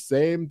 The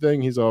same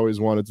thing he's always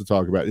wanted to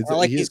talk about.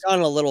 He's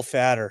gotten a little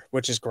fatter,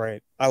 which is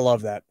great. I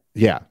love that.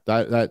 Yeah,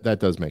 that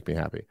does make me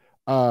happy.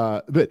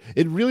 But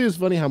it really is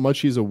funny how much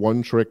he's a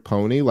one-trick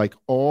pony. Like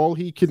all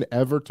he can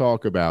ever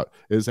talk about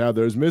is how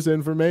there's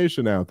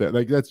misinformation out there.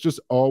 Like that's just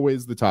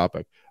always the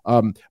topic.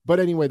 But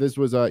anyway, this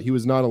was he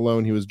was not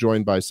alone. He was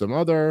joined by some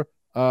other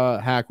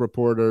hack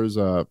reporters.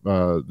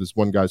 This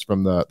one guy's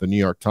from the New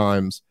York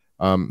Times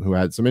who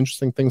had some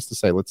interesting things to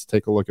say. Let's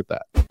take a look at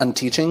that. I'm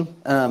teaching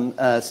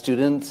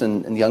students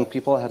and young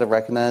people how to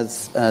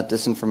recognize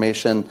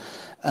disinformation.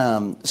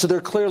 So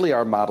there clearly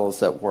are models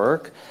that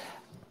work.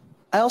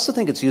 I also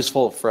think it's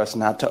useful for us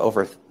not to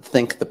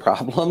overthink the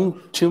problem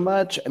too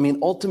much. I mean,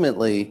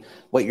 ultimately,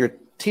 what you're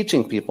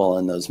teaching people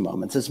in those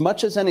moments, as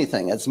much as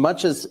anything, as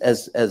much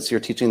as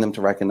you're teaching them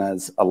to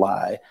recognize a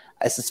lie,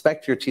 I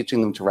suspect you're teaching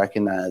them to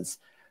recognize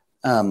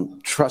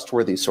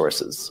trustworthy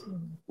sources,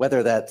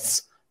 whether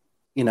that's,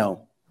 you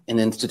know, an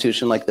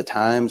institution like the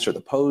Times or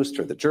the Post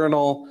or the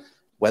Journal,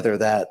 whether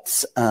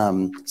that's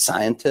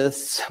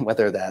scientists,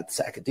 whether that's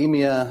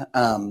academia,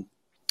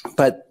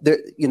 but there,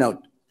 you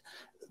know,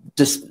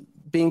 just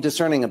being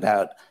discerning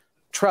about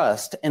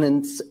trust, and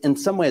in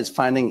some ways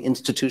finding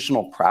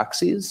institutional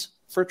proxies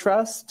for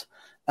trust,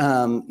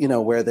 you know,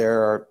 where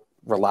there are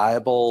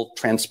reliable,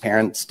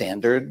 transparent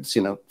standards.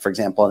 You know, for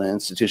example, in an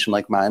institution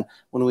like mine,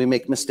 when we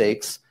make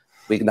mistakes,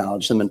 we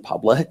acknowledge them in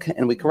public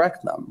and we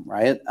correct them,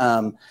 right?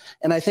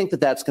 And I think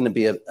that that's going to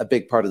be a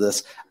big part of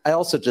this. I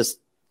also just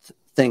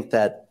think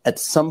that at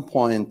some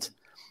point,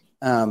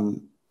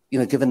 you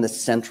know, given the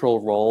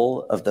central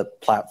role of the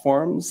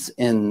platforms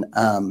in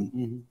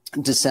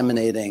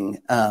disseminating,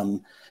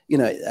 you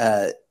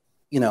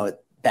know,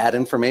 bad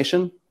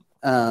information,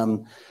 I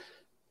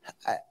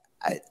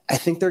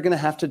think they're going to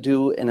have to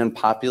do an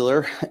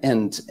unpopular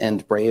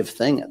and brave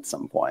thing at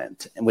some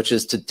point, which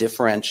is to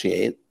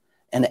differentiate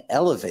and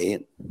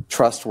elevate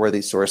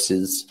trustworthy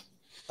sources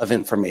of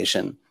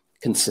information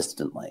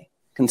consistently.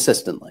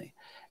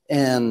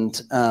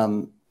 And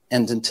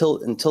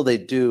until they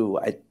do,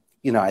 I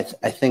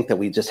think that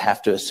we just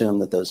have to assume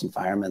that those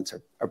environments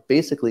are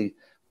basically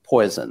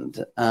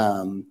poisoned.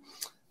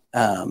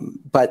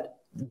 But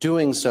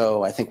doing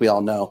so, I think we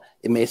all know,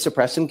 it may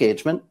suppress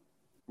engagement,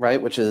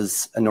 right, which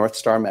is a North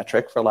Star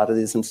metric for a lot of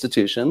these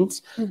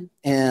institutions. Mm-hmm.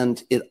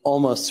 And it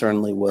almost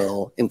certainly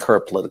will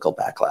incur political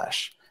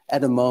backlash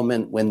at a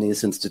moment when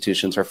these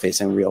institutions are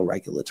facing real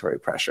regulatory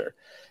pressure.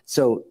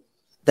 So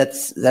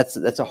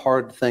that's a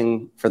hard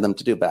thing for them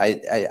to do. But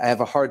I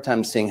have a hard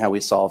time seeing how we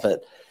solve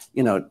it,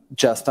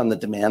 just on the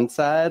demand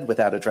side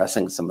without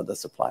addressing some of the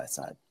supply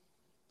side.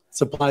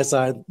 Supply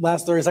side.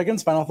 Last 30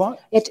 seconds. Final thought.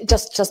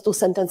 Just 2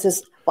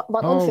 sentences.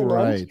 One on Finland.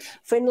 Right.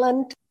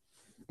 Finland.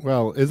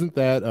 Well, isn't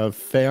that a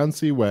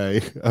fancy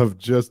way of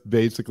just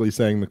basically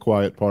saying the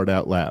quiet part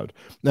out loud?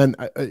 And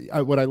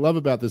what I love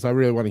about this, I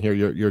really want to hear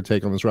your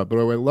take on this, Rob,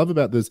 but what I love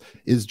about this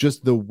is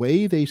just the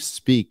way they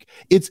speak.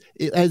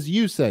 As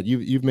you said,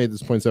 you've made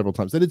this point several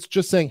times, that it's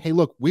just saying, hey,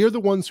 look, we're the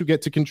ones who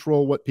get to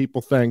control what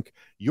people think.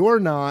 You're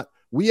not.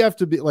 We have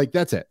to be like,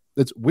 that's it.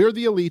 We're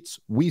the elites.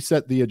 We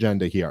set the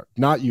agenda here,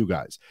 not you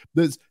guys.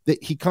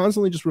 He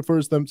constantly just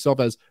refers to himself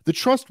as the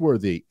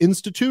trustworthy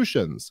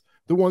institutions,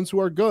 the ones who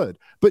are good.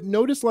 But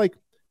notice, like,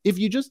 if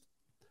you just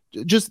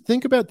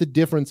think about the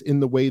difference in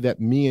the way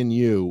that me and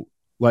you,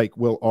 like,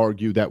 will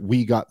argue that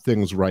we got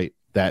things right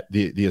that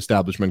the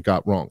establishment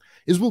got wrong,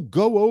 is we'll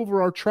go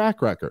over our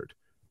track record.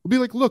 We'll be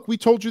like, look, we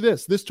told you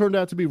this. This turned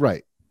out to be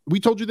right. We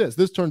told you this.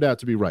 This turned out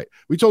to be right.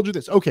 We told you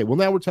this. Okay, well,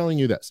 now we're telling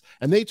you this.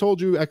 And they told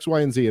you X,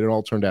 Y, and Z, and it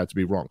all turned out to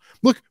be wrong.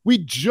 Look, we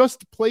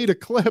just played a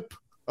clip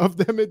of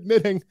them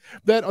admitting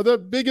that the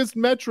biggest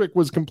metric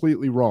was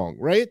completely wrong,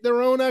 right?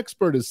 Their own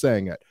expert is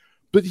saying it.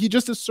 But he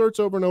just asserts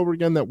over and over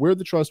again that we're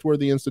the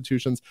trustworthy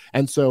institutions,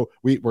 and so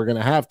we're going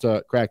to have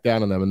to crack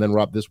down on them. And then,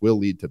 Rob, this will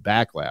lead to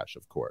backlash,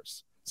 of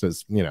course.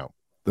 Says,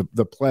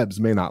 the plebs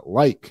may not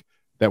like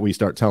that we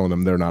start telling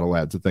them they're not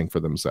allowed to think for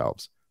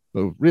themselves.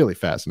 So really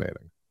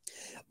fascinating.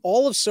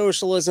 All of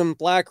socialism,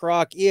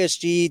 BlackRock,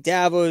 ESG,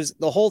 Davos,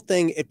 the whole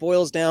thing, it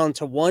boils down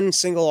to one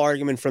single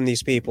argument from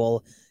these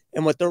people.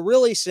 And what they're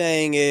really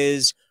saying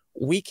is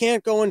we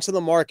can't go into the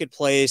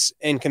marketplace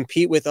and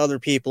compete with other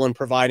people in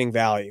providing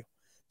value.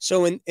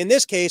 So in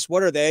this case,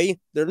 what are they?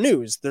 They're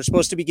news. They're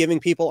supposed to be giving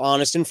people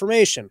honest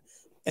information,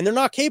 and they're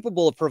not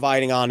capable of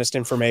providing honest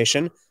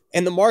information.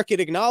 And the market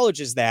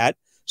acknowledges that.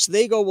 So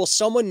they go, well,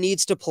 someone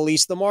needs to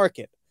police the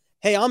market.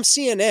 Hey, I'm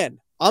CNN.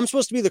 I'm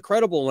supposed to be the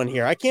credible one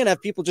here. I can't have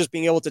people just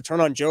being able to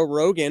turn on Joe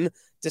Rogan,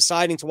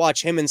 deciding to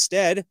watch him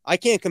instead. I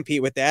can't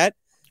compete with that.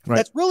 Right.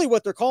 That's really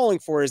what they're calling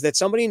for, is that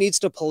somebody needs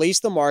to police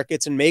the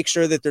markets and make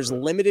sure that there's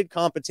limited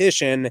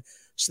competition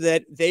so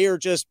that they are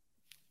just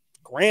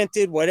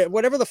granted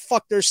whatever the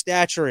fuck their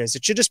stature is.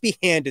 It should just be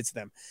handed to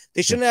them.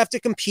 They shouldn't have to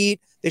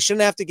compete. They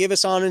shouldn't have to give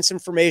us honest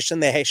information.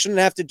 They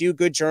shouldn't have to do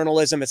good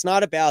journalism. It's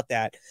not about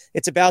that.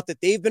 It's about that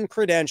they've been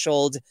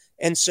credentialed.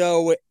 And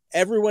so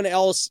everyone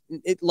else,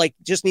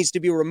 just needs to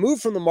be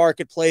removed from the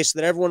marketplace so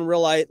that everyone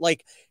realize,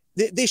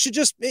 they should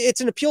just, it's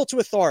an appeal to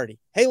authority.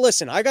 Hey,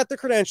 listen, I got the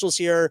credentials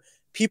here.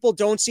 People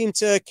don't seem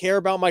to care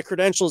about my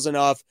credentials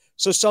enough.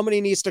 So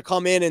somebody needs to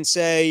come in and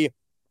say,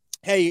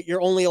 hey,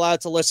 you're only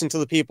allowed to listen to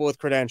the people with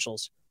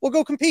credentials. Well,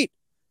 go compete.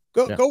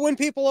 Go win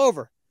people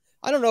over.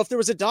 I don't know if there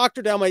was a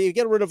doctor you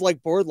get rid of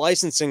board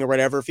licensing or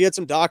whatever. If you had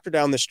some doctor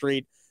down the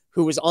street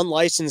who was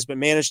unlicensed but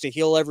managed to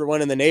heal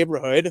everyone in the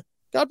neighborhood,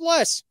 God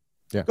bless.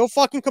 Yeah. Go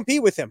fucking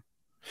compete with him.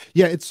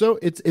 Yeah, it's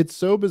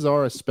so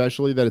bizarre,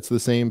 especially that it's the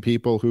same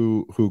people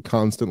who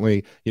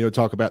constantly,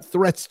 talk about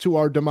threats to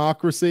our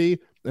democracy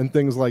and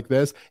things like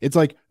this. It's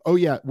like, oh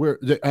yeah,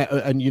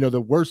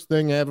 the worst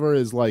thing ever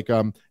is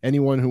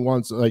anyone who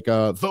wants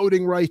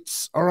voting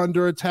rights are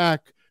under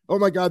attack. Oh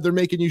my God, they're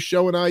making you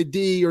show an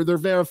ID or they're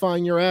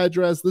verifying your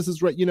address. This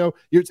is right.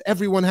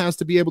 Everyone has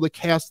to be able to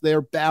cast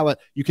their ballot.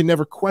 You can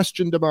never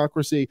question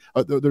democracy.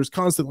 There's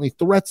constantly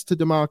threats to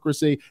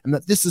democracy, and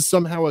that this is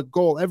somehow a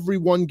goal.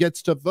 Everyone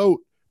gets to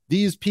vote.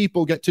 These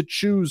people get to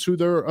choose who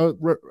their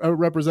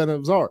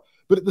representatives are.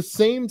 But at the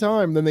same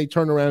time, then they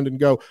turn around and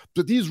go,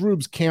 but these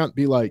rubes can't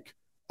be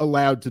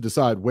allowed to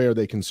decide where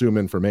they consume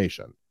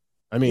information.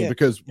 I mean,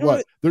 because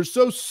they're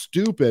so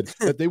stupid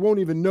that they won't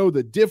even know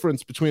the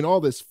difference between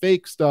all this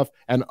fake stuff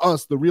and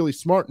us, the really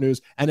smart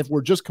news. And if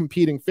we're just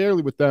competing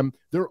fairly with them,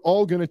 they're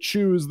all going to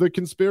choose the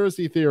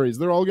conspiracy theories.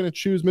 They're all going to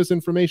choose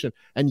misinformation.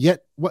 And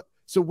yet,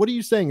 so what are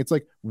you saying? It's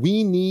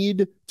we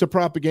need to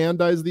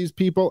propagandize these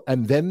people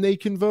and then they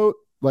can vote.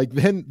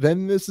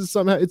 Then this is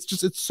somehow,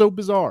 it's so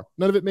bizarre.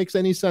 None of it makes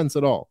any sense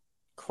at all.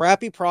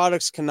 Crappy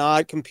products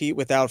cannot compete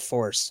without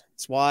force.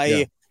 That's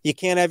why you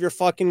can't have your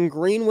fucking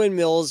green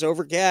windmills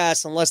over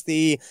gas unless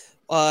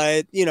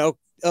or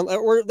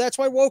that's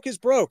why woke is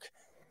broke.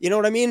 You know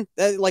what I mean?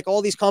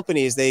 All these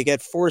companies, they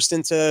get forced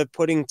into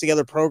putting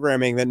together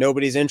programming that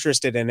nobody's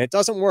interested in. It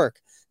doesn't work.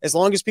 As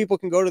long as people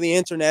can go to the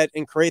internet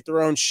and create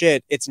their own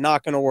shit, it's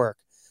not going to work.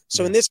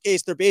 So in this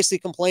case, they're basically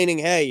complaining,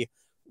 hey,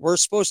 we're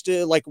supposed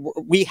to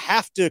we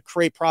have to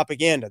create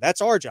propaganda.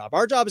 That's our job.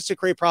 Our job is to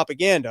create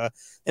propaganda.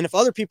 And if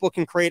other people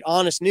can create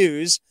honest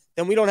news,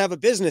 then we don't have a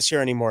business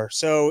here anymore.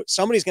 So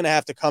somebody's going to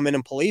have to come in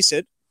and police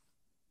it.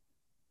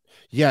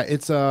 Yeah,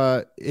 it's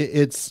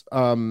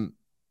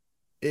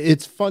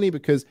funny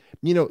because,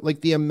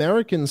 the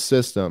American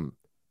system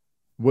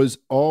was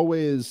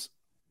always,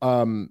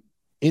 in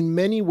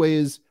many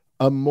ways,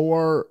 a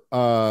more,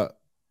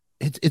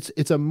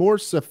 it's a more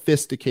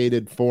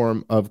sophisticated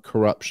form of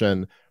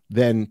corruption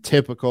than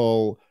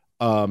typical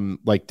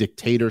like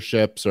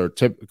dictatorships or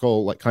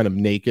typical like kind of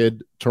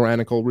naked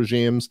tyrannical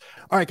regimes.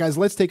 All right, guys,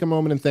 let's take a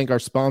moment and thank our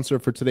sponsor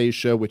for today's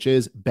show, which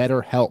is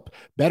BetterHelp.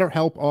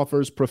 BetterHelp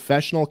offers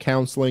professional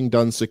counseling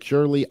done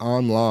securely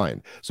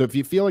online. So if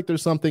you feel like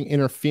there's something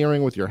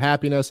interfering with your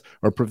happiness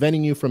or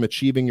preventing you from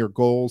achieving your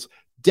goals,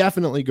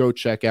 definitely go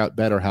check out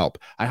BetterHelp.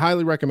 I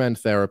highly recommend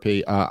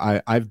therapy.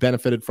 I've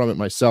benefited from it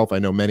myself. I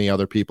know many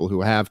other people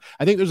who have.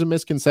 I think there's a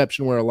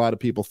misconception where a lot of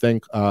people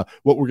think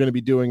what we're going to be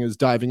doing is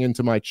diving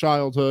into my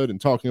childhood and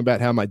talking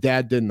about how my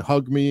dad didn't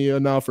hug me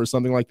enough or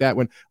something like that,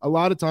 when a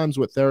lot of times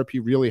what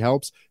therapy really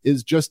helps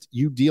is just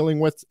you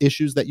dealing with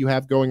issues that you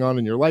have going on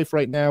in your life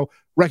right now,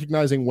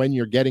 recognizing when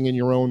you're getting in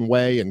your own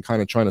way and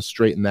kind of trying to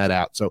straighten that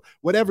out. So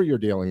whatever you're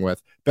dealing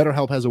with,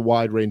 BetterHelp has a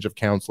wide range of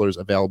counselors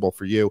available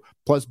for you.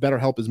 Plus,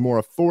 BetterHelp is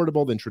more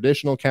affordable than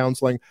traditional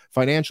counseling.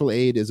 Financial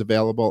aid is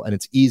available, and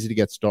it's easy to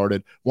get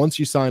started. Once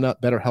you sign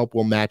up, BetterHelp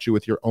will match you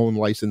with your own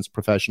licensed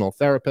professional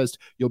therapist.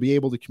 You'll be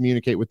able to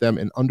communicate with them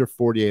in under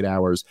 48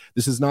 hours.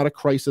 This is not a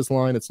crisis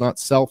line. It's not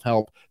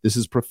self-help. This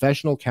is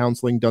professional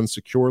counseling done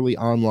securely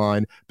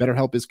online.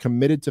 BetterHelp is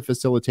committed to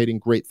facilitating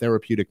great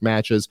therapeutic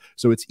matches,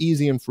 so it's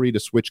easy and free to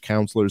switch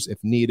counselors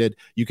if needed.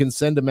 You can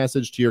send a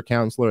message to your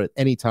counselor at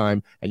any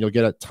time, and you'll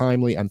get a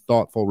timely and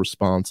thoughtful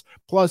response.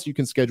 Plus, you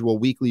can schedule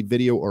weekly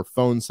video or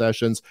phone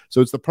sessions,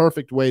 so it's the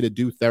perfect way to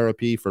do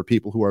therapy for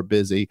people who are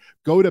busy.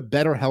 Go to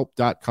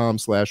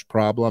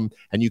betterhelp.com/problem,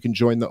 and you can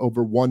join the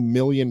over 1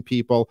 million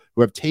people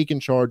who have taken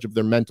charge of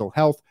their mental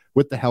health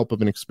with the help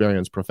of an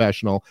experienced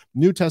professional.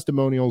 New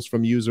testimonials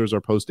from users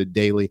are posted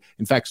daily.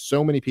 In fact,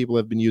 so many people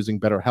have been using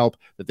BetterHelp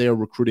that they are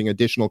recruiting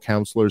additional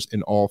counselors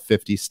in all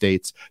 50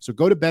 states. So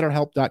go to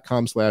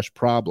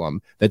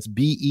betterhelp.com/problem. That's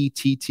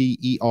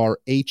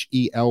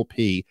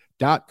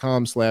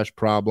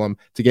BetterHelp.com/problem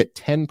to get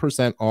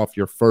 10% off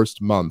your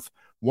first month.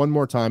 One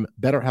more time,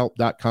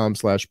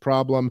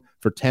 betterhelp.com/problem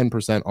for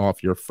 10%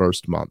 off your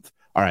first month.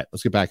 All right,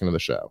 let's get back into the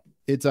show.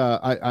 It's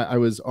I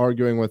was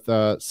arguing with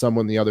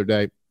someone the other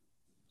day.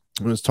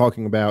 I was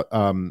talking about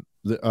how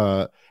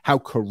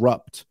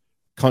corrupt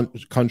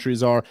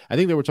countries are. I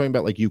think they were talking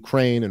about like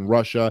Ukraine and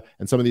Russia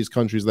and some of these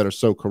countries that are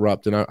so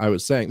corrupt. And I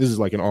was saying, this is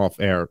like an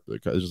off-air,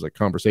 this is like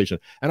conversation.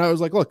 And I was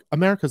like, look,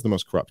 America's the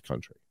most corrupt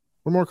country.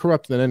 We're more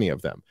corrupt than any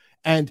of them.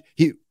 And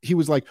he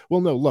was like,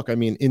 well, no, look, I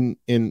mean,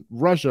 in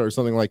Russia or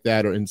something like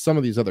that, or in some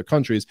of these other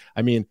countries,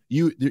 I mean,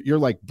 you're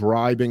like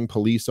bribing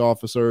police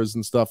officers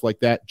and stuff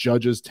like that.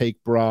 Judges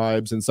take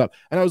bribes and stuff.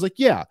 And I was like,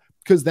 yeah,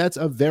 because that's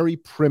a very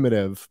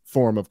primitive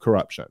form of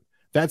corruption.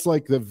 That's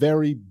like the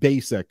very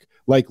basic,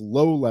 like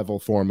low-level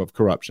form of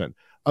corruption.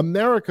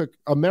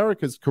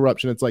 America's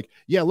corruption, it's like,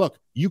 yeah, look,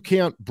 you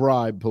can't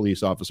bribe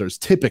police officers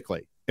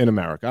typically in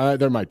America.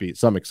 There might be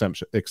some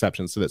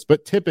exceptions to this,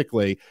 but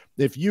typically,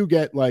 if you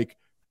get like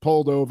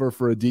pulled over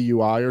for a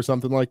DUI or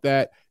something like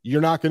that, you're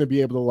not going to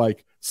be able to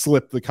like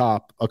slip the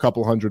cop a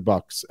couple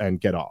 $100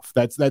 and get off.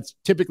 That's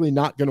typically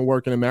not going to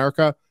work in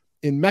America.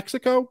 In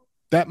Mexico,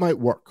 that might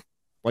work.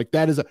 Like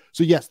that is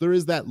so yes, there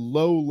is that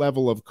low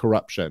level of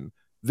corruption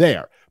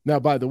there. Now,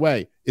 by the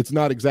way, it's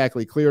not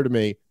exactly clear to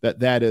me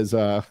that is,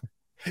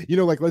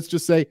 like, let's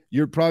just say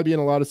you're probably in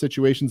a lot of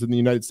situations in the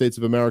United States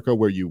of America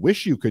where you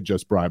wish you could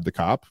just bribe the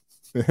cop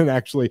and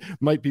actually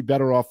might be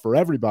better off for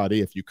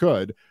everybody if you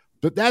could.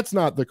 But that's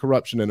not the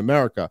corruption in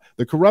America.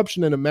 The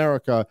corruption in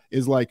America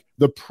is like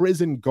the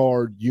prison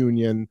guard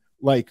union,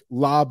 like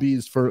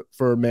lobbies for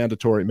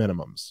mandatory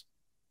minimums.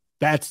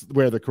 That's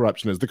where the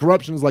corruption is. The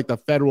corruption is like the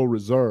Federal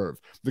Reserve.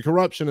 The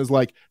corruption is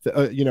like,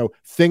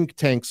 think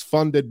tanks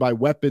funded by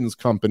weapons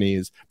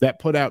companies that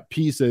put out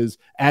pieces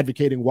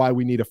advocating why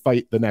we need to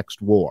fight the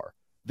next war.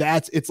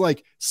 It's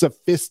like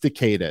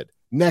sophisticated,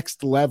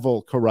 next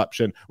level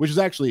corruption, which is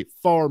actually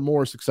far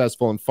more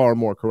successful and far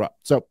more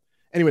corrupt. So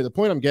anyway, the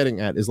point I'm getting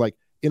at is like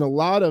in a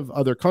lot of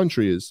other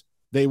countries,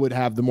 they would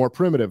have the more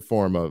primitive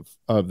form of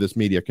this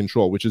media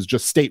control, which is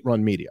just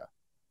state-run media.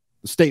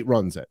 The state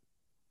runs it.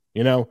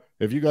 You know,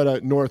 if you go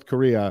to North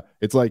Korea,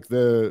 it's like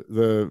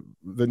the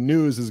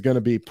news is going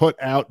to be put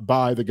out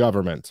by the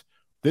government.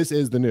 This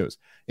is the news.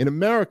 In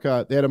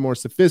America, they had a more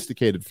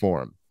sophisticated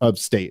form of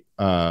state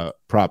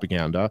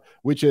propaganda,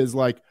 which is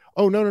like,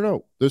 oh,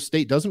 no. The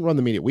state doesn't run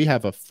the media. We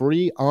have a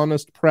free,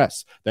 honest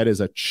press that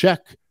is a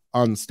check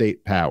on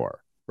state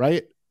power,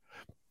 right?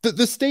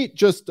 The state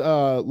just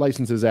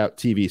licenses out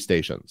TV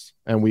stations,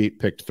 and we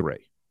picked 3,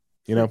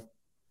 And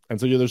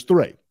so there's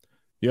 3.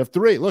 You have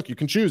 3. Look, you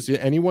can choose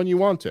any one you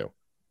want to.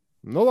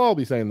 And they'll all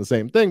be saying the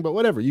same thing, but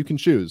whatever. You can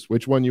choose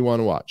which one you want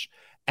to watch.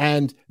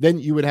 And then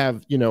you would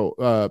have,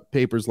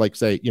 papers like,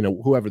 say,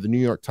 whoever, the New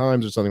York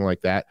Times or something like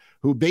that,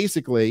 who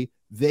basically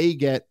they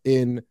get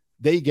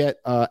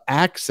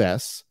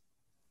access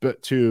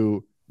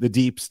to the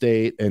deep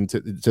state and to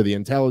the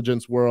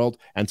intelligence world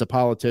and to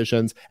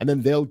politicians. And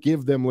then they'll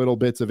give them little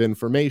bits of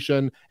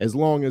information as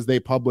long as they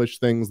publish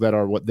things that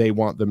are what they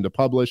want them to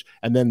publish.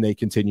 And then they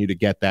continue to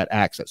get that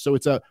access. So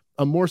it's a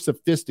more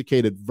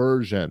sophisticated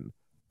version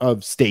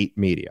of state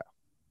media.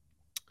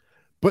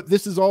 But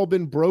this has all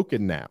been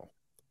broken now.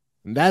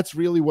 And that's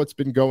really what's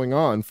been going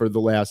on for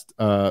the last,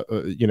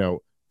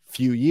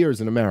 few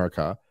years in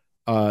America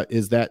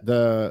is that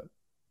the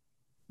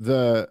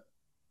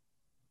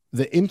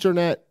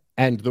internet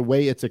and the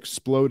way it's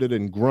exploded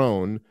and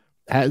grown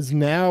has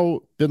now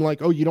been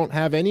like, oh, you don't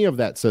have any of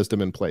that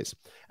system in place.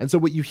 And so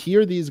what you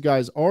hear these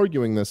guys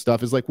arguing this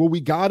stuff is like, well,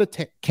 we got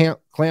to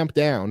clamp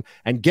down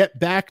and get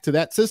back to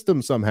that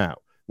system somehow,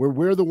 where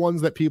we're the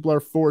ones that people are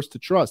forced to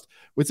trust.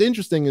 What's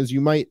interesting is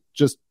you might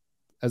just,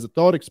 as a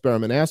thought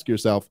experiment, ask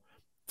yourself,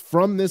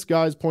 from this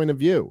guy's point of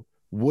view,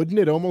 wouldn't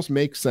it almost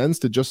make sense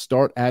to just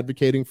start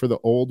advocating for the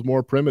old,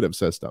 more primitive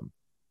system?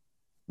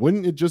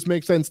 Wouldn't it just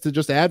make sense to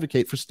just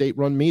advocate for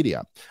state-run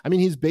media? I mean,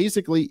 he's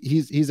basically,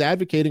 he's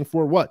advocating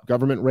for what?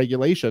 Government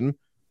regulation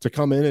to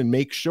come in and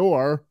make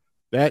sure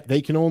that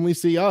they can only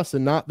see us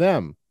and not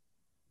them.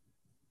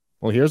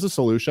 Well, here's a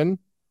solution.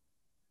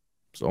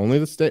 So only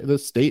the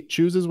state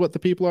chooses what the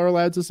people are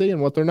allowed to see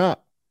and what they're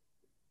not.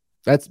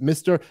 That's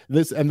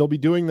this, and they'll be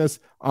doing this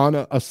on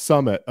a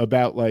summit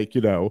about, like,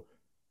 you know,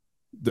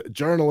 the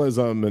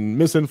journalism and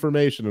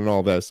misinformation and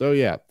all this. So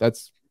yeah,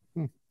 it's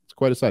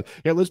quite a side.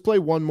 Yeah, let's play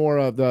one more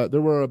of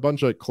there were a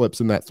bunch of clips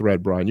in that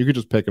thread, Brian. You could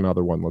just pick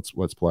another one.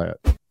 Let's play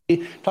it.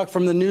 Talk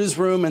from the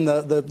newsroom and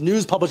the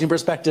news publishing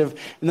perspective,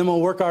 and then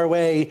we'll work our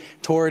way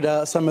toward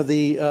some of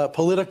the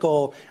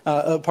political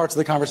parts of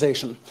the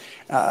conversation.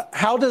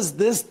 How does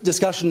this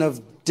discussion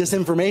of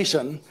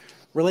disinformation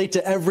relate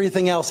to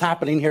everything else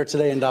happening here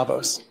today in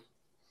Davos?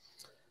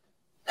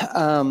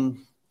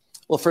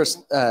 Well, first,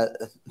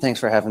 thanks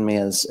for having me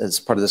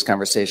as part of this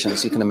conversation.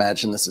 As you can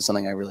imagine, this is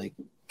something I really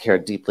care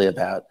deeply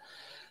about.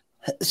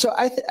 So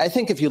I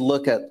think if you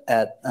look at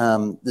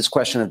this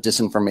question of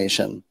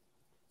disinformation,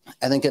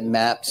 I think it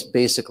maps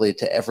basically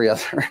to every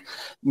other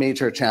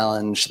major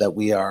challenge that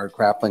we are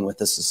grappling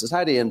with as a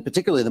society, and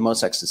particularly the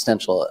most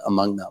existential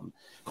among them.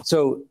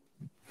 So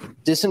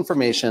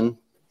disinformation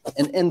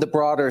and the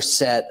broader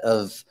set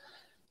of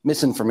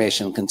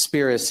misinformation,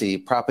 conspiracy,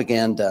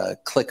 propaganda,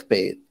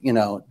 clickbait, you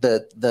know,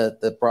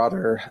 the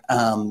broader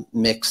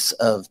mix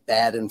of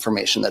bad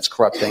information that's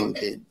corrupting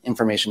the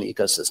information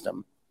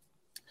ecosystem.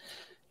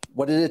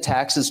 What it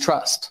attacks is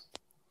trust.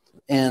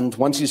 And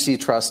once you see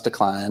trust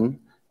decline,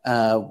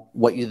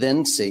 what you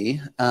then see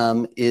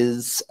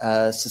is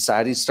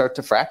societies start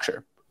to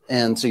fracture.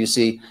 And so you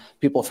see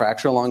people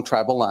fracture along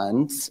tribal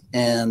lines,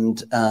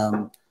 and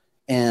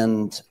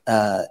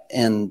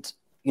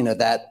you know,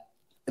 that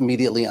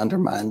immediately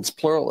undermines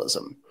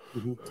pluralism.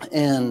 Mm-hmm.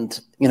 And,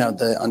 you know,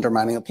 the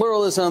undermining of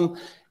pluralism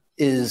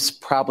is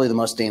probably the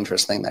most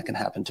dangerous thing that can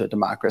happen to a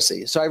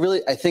democracy. So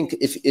I think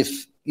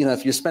if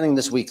you're spending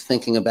this week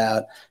thinking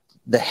about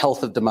the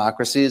health of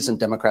democracies and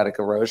democratic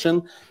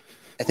erosion,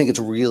 I think it's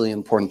really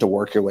important to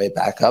work your way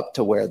back up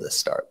to where this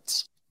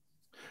starts.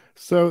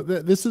 So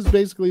this is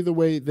basically the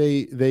way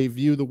they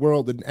view the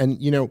world.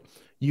 And you know,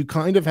 you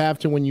kind of have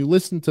to, when you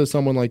listen to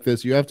someone like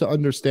this, you have to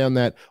understand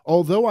that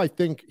although I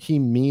think he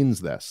means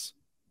this,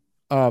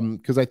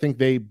 because I think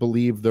they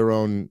believe their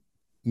own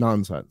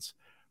nonsense,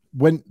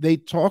 when they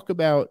talk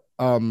about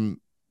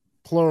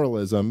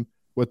pluralism,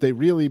 what they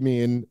really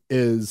mean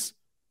is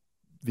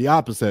the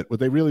opposite. What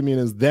they really mean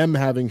is them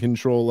having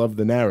control of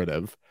the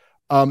narrative.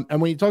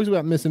 And when he talks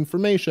about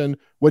misinformation,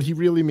 what he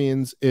really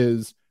means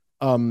is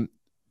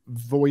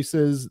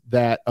voices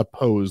that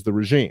oppose the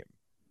regime.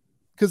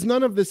 Because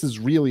none of this is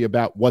really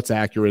about what's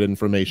accurate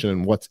information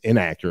and what's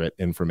inaccurate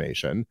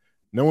information.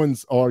 No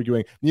one's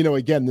arguing, you know,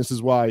 again, this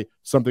is why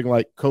something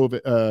like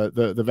COVID,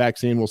 the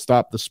vaccine will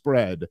stop the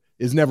spread,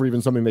 is never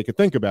even something they could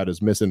think about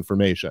as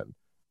misinformation.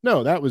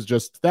 No, that was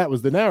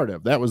the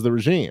narrative. That was the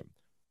regime.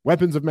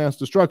 Weapons of mass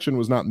destruction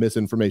was not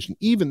misinformation,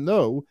 even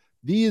though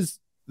these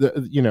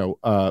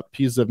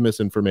pieces of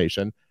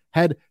misinformation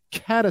had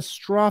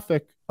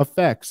catastrophic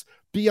effects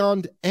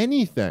beyond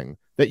anything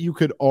that you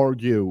could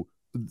argue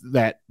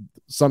that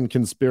some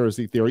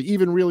conspiracy theory,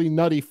 even really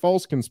nutty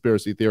false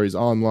conspiracy theories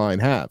online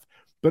have.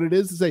 But it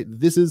is to say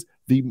this is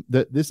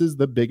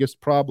the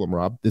biggest problem,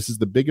 Rob. This is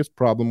the biggest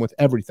problem with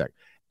everything.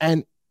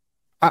 And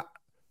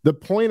the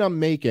point I'm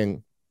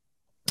making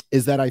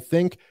is that I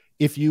think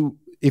if you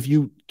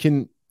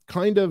can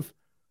kind of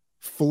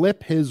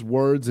flip his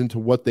words into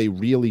what they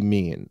really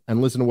mean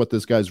and listen to what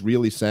this guy's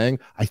really saying,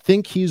 I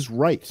think he's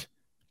right.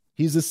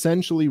 He's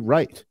essentially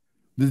right.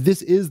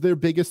 This is their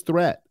biggest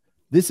threat.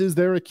 This is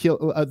their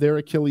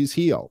Achilles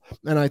heel.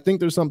 And I think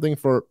there's something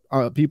for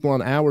people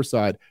on our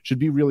side should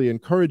be really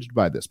encouraged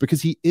by this,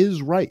 because he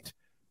is right.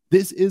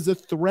 This is a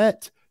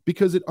threat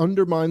because it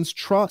undermines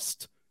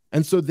trust.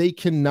 And so they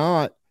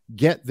cannot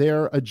get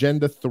their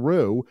agenda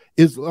through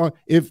if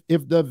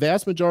the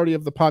vast majority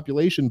of the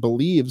population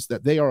believes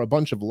that they are a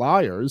bunch of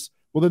liars,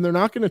 well, then they're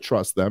not going to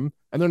trust them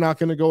and they're not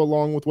going to go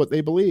along with what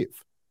they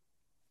believe.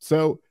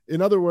 So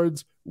in other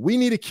words, we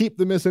need to keep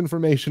the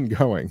misinformation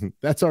going.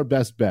 That's our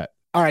best bet.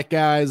 All right,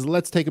 guys,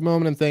 let's take a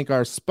moment and thank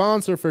our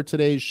sponsor for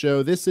today's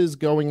show. This is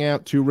going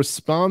out to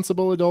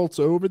responsible adults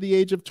over the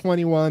age of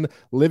 21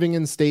 living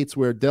in states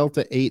where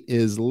Delta 8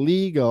 is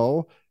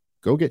legal.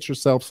 Go get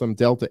yourself some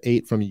Delta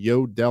 8 from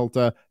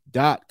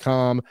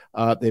YoDelta.com.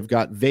 They've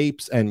got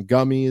vapes and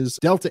gummies.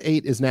 Delta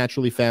 8 is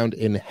naturally found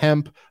in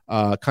hemp.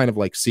 kind of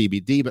like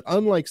CBD. But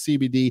unlike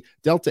CBD,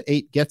 Delta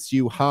 8 gets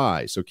you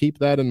high. So keep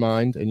that in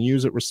mind and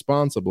use it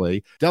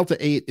responsibly. Delta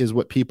 8 is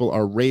what people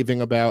are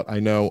raving about. I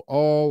know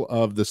all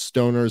of the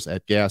stoners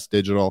at Gas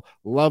Digital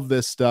love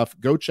this stuff.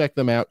 Go check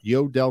them out,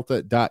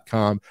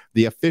 yodelta.com,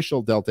 the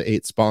official Delta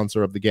 8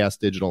 sponsor of the Gas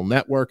Digital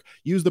Network.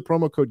 Use the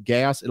promo code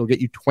GAS. It'll get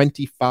you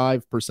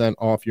 25%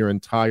 off your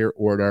entire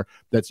order.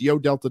 That's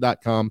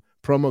yodelta.com,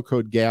 promo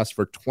code GAS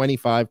for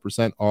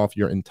 25% off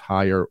your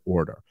entire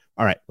order.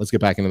 All right, let's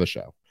get back into the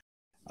show.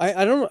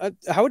 I don't.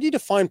 How would you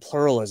define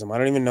pluralism? I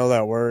don't even know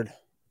that word.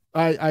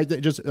 I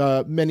just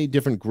many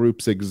different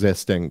groups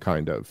existing,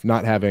 kind of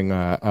not having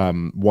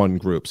one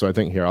group. So I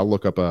think here I'll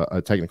look up a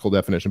technical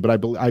definition, but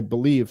I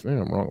believe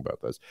I'm wrong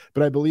about this,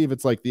 but I believe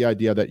it's like the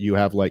idea that you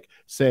have, like,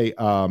 say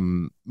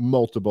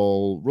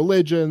multiple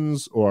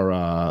religions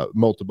or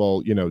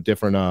multiple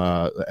different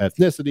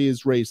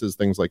ethnicities, races,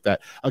 things like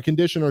that. A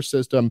condition or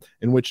system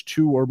in which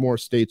two or more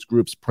states,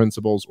 groups,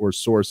 principles, or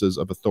sources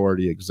of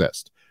authority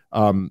exist.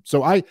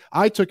 So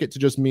I took it to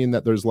just mean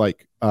that there's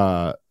like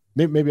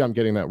maybe I'm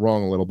getting that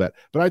wrong a little bit,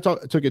 but I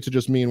took it to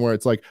just mean where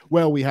it's like,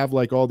 well, we have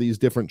like all these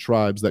different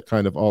tribes that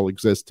kind of all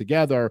exist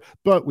together,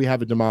 but we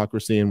have a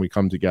democracy and we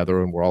come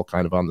together and we're all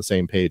kind of on the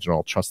same page and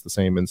all trust the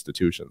same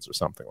institutions or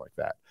something like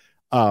that.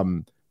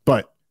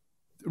 But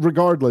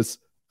regardless,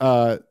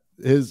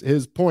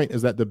 his point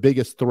is that the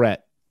biggest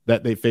threat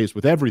that they face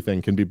with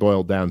everything can be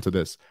boiled down to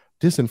this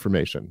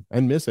disinformation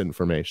and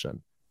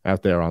misinformation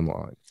out there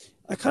online.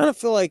 I kind of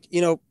feel like,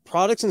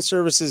 products and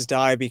services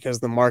die because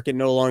the market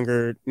no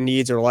longer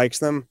needs or likes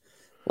them.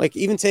 Like,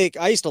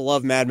 I used to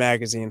love Mad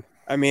Magazine.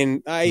 I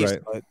mean,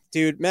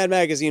 Mad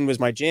Magazine was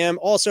my jam.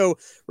 Also,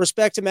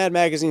 respect to Mad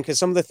Magazine, because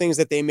some of the things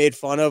that they made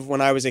fun of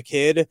when I was a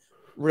kid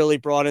really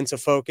brought into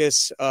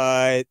focus,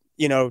 the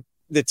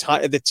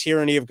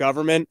tyranny of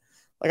government.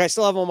 Like, I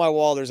still have on my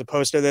wall, there's a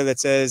poster there that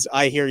says,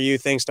 "I hear you,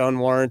 thanks to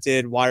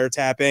unwarranted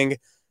wiretapping."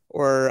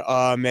 Or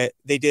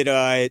they did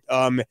a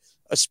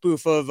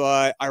spoof of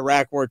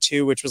Iraq War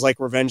II, which was like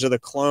Revenge of the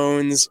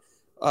Clones.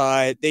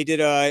 They did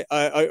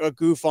a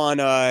goof on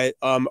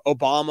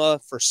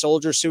Obama for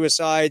soldier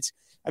suicides.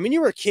 I mean,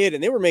 you were a kid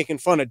and they were making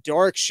fun of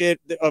dark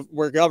shit of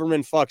where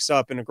government fucks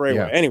up in a great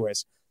way.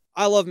 Anyways,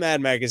 I love Mad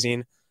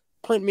Magazine.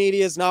 Print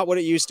media is not what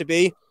it used to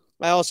be.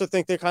 I also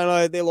think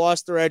they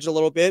lost their edge a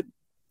little bit.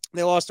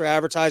 They lost their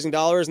advertising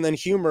dollars, and then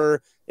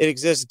humor, it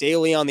exists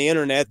daily on the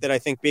internet, that I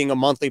think being a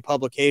monthly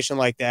publication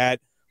like that,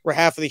 where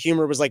half of the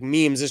humor was like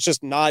memes, it's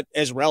just not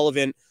as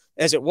relevant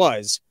as it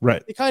was.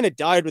 Right. They kind of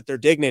died with their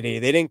dignity.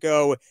 They didn't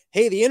go,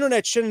 hey, the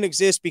internet shouldn't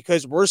exist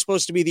because we're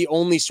supposed to be the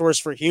only source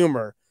for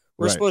humor.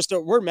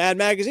 We're Mad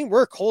Magazine.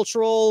 We're a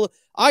cultural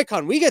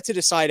icon. We get to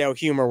decide how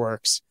humor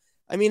works.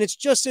 I mean, it's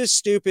just as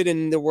stupid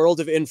in the world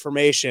of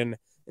information.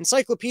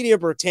 Encyclopedia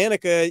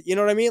Britannica, you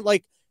know what I mean?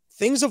 Like,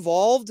 things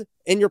evolved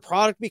and your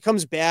product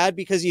becomes bad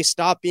because you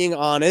stop being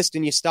honest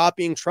and you stop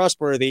being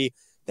trustworthy.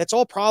 That's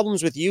all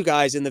problems with you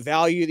guys and the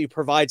value that you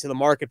provide to the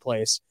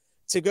marketplace.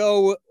 To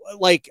go,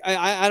 like,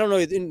 I don't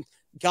know,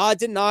 God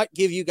did not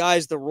give you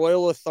guys the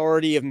royal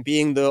authority of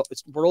being the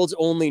world's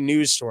only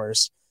news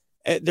source.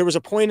 There was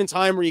a point in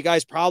time where you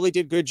guys probably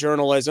did good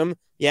journalism.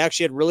 You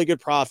actually had really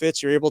good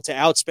profits. You're able to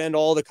outspend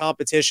all the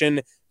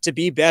competition to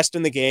be best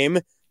in the game.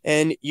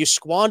 And you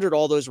squandered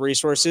all those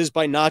resources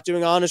by not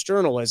doing honest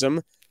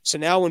journalism. So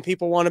now when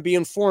people want to be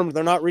informed,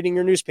 they're not reading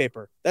your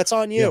newspaper. That's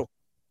on you.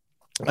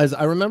 Yeah. As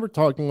I remember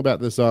talking about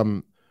this,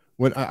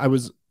 when I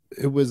was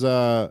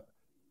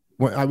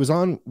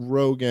on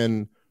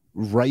Rogan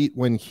right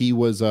when he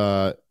was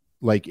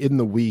like in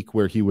the week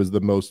where he was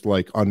the most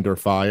like under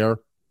fire.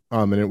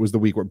 And it was the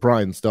week where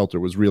Brian Stelter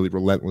was really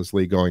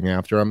relentlessly going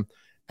after him.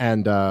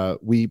 And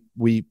we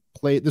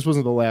played, this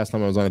wasn't the last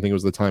time I was on, I think it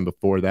was the time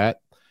before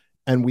that.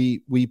 And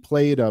we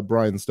played a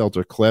Brian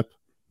Stelter clip,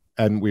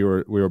 and we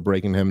were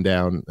breaking him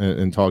down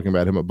and talking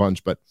about him a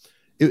bunch. But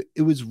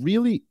it was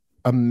really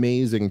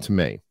amazing to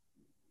me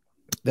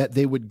that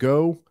they would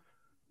go,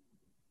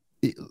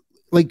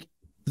 like,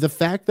 the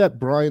fact that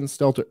Brian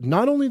Stelter,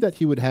 not only that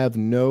he would have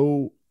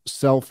no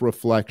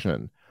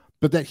self-reflection,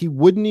 but that he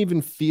wouldn't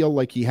even feel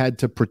like he had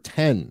to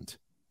pretend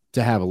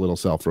to have a little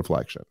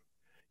self-reflection.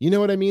 You know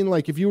what I mean?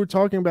 Like, if you were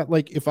talking about,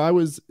 like, if I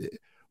was,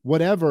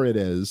 whatever it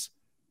is,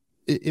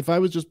 if I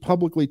was just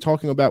publicly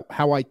talking about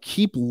how I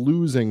keep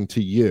losing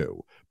to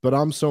you, but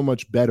I'm so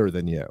much better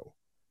than you,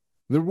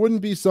 there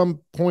wouldn't be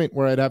some point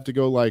where I'd have to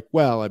go like,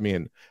 well, I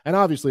mean, and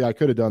obviously I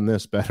could have done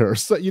this better.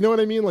 So, you know what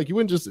I mean? Like, you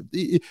wouldn't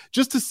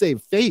just to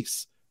save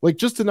face, like,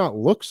 just to not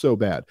look so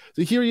bad.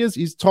 So here he is,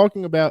 he's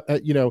talking about,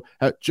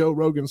 how Joe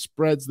Rogan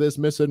spreads this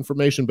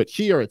misinformation, but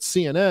here at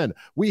CNN,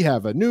 we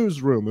have a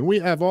newsroom and we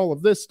have all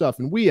of this stuff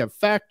and we have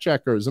fact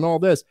checkers and all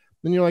this.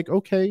 Then you're like,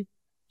 okay,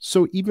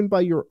 so even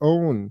by your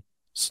own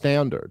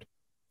standard,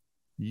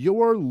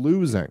 you're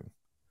losing.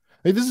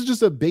 Like, this is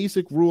just a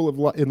basic rule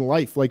of in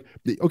life. Like,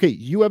 okay,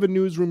 you have a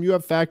newsroom, you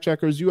have fact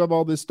checkers, you have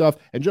all this stuff,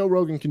 and Joe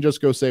Rogan can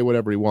just go say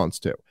whatever he wants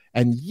to.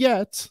 And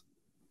yet,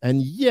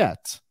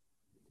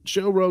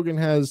 Joe Rogan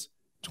has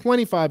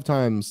 25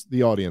 times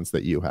the audience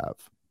that you have.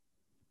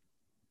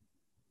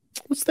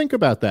 Let's think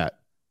about that.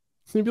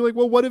 So you'd be like,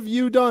 well, what have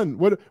you done?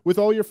 What with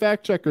all your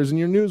fact checkers in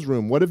your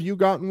newsroom? What have you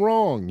gotten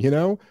wrong? You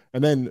know?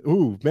 And then,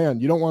 ooh, man,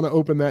 you don't want to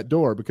open that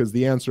door because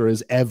the answer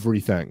is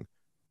everything.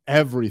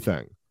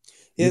 Everything.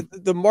 Yeah,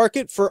 the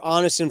market for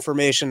honest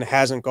information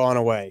hasn't gone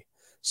away.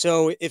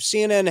 So if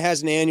CNN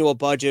has an annual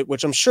budget,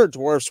 which I'm sure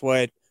dwarfs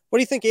what do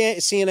you think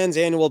CNN's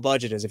annual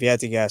budget is, if you had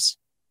to guess?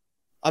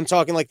 I'm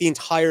talking like the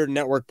entire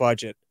network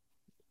budget.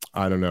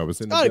 I don't know.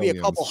 It's got to be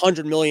a couple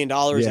 $100 million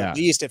at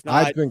least, if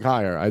not. I think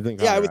higher. I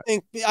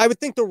would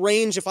think the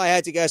range, if I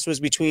had to guess, was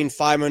between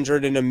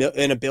 500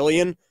 and a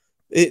billion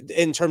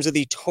in terms of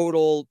the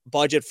total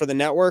budget for the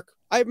network.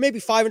 Maybe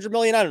 500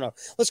 million. I don't know.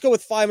 Let's go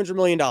with $500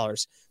 million.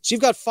 So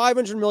you've got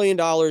 $500 million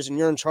and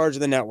you're in charge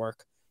of the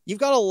network. You've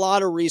got a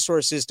lot of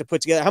resources to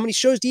put together. How many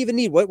shows do you even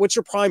need? What's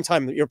your prime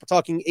time? You're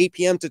talking 8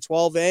 p.m. to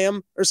 12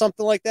 a.m. or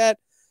something like that.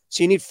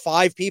 So you need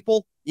 5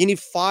 people. You need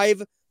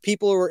 5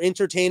 people who are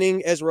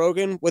entertaining as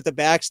Rogan with the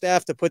back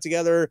staff to put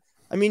together.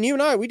 I mean, you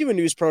and I, we do a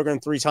news program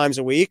 3 times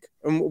a week,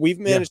 and we've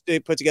managed to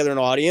put together an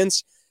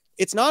audience.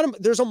 It's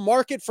not, there's a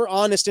market for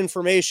honest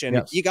information.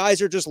 Yes. You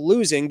guys are just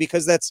losing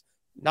because that's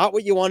not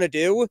what you want to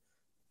do,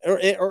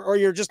 or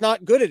you're just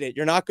not good at it.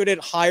 You're not good at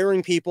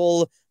hiring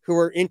people who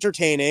are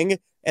entertaining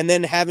and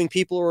then having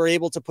people who are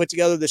able to put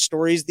together the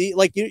stories.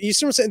 You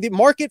sort of said, the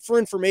market for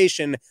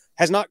information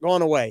has not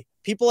gone away.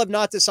 People have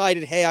not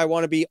decided, hey, I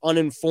want to be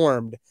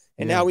uninformed.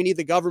 And now we need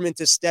the government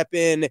to step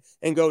in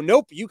and go,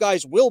 nope, you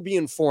guys will be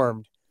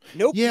informed.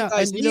 Nope, you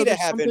guys need to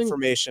have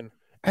information.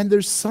 And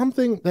there's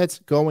something that's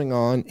going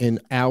on in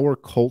our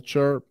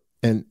culture,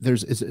 and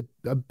there's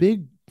a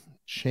big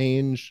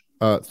change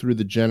through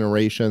the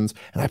generations.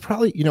 And I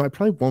probably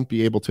won't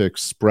be able to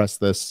express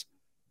this.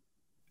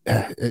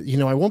 I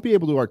won't be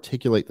able to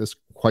articulate this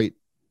quite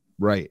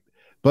right.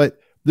 But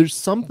there's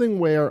something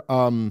where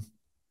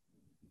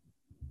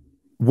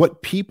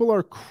what people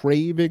are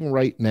craving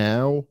right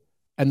now,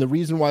 and the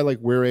reason why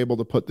we're able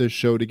to put this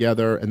show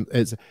together and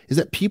is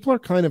that people are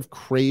kind of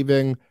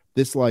craving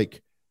this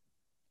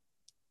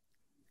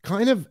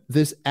kind of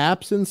this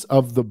absence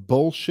of the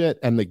bullshit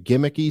and the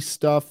gimmicky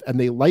stuff, and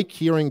they like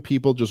hearing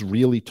people just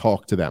really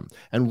talk to them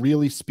and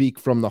really speak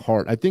from the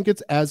heart. I think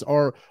it's as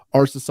our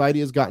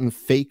society has gotten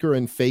faker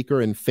and faker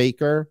and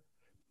faker,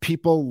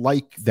 people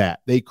like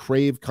that. They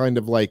crave kind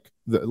of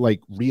the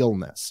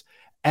realness,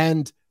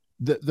 and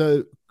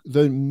the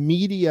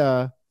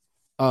media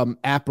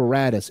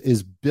apparatus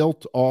is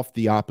built off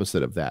the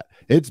opposite of that.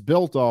 It's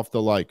built off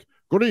the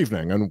good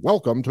evening and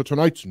welcome to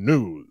tonight's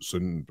news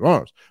and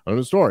on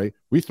the story.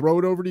 We throw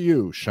it over to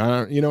you,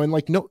 Sean. And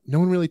no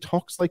one really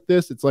talks like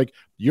this. It's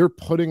you're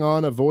putting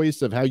on a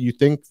voice of how you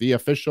think the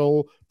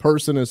official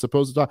person is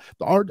supposed to talk.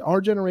 Our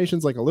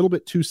generation's a little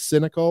bit too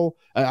cynical.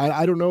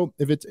 I don't know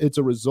if it's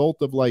a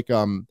result of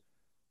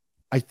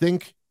I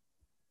think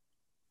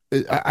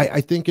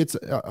it's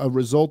a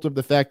result of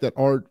the fact that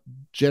our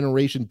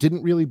generation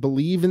didn't really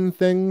believe in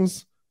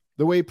things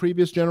the way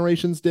previous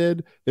generations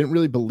did. They didn't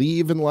really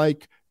believe in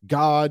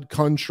God,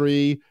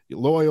 country,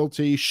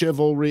 loyalty,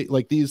 chivalry,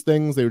 these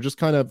things. They were just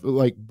kind of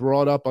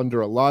brought up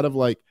under a lot of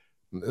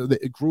they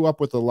grew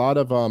up with a lot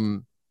of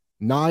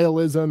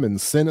nihilism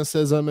and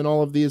cynicism and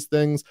all of these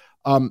things.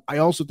 I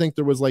also think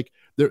there was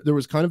there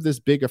was kind of this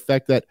big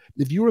effect that,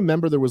 if you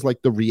remember, there was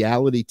the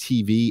reality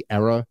TV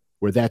era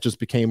where that just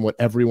became what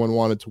everyone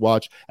wanted to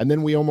watch. And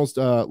then we almost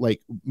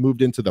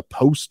moved into the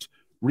post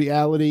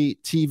reality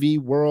TV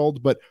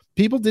world, but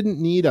people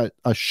didn't need a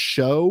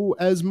show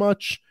as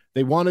much.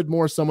 They wanted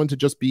more someone to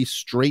just be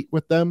straight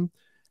with them.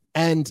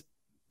 And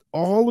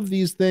all of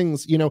these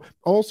things,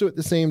 also at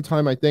the same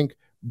time, I think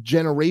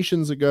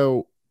generations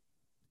ago,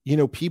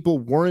 people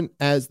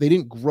they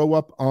didn't grow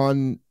up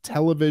on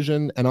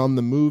television and on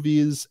the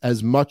movies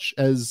as much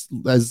as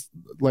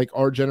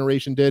our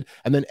generation did.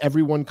 And then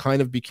everyone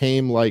kind of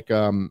became it's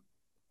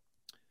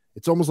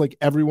almost like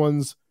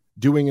everyone's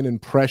doing an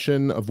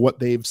impression of what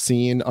they've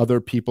seen other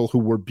people who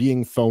were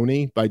being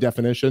phony by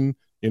definition,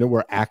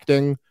 were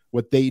acting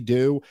what they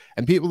do.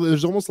 And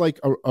there's almost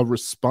a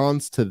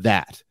response to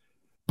that.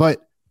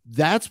 But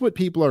that's what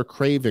people are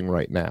craving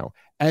right now.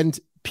 And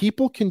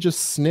people can just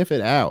sniff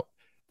it out.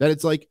 That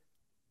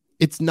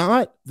it's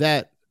not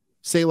that,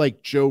 say,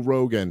 Joe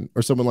Rogan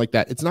or someone like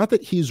that. It's not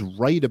that he's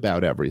right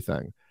about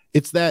everything.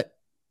 It's that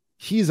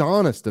he's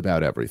honest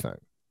about everything.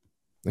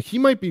 He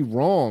might be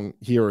wrong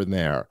here and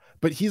there,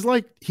 but he's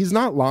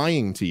not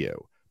lying to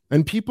you.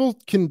 And people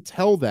can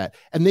tell that.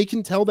 And they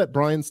can tell that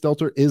Brian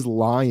Stelter is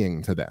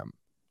lying to them.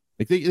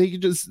 They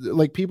can just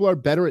people are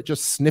better at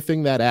just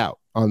sniffing that out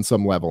on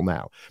some level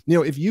now.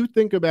 If you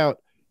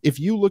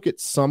look at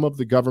some of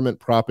the government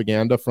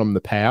propaganda from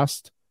the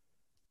past,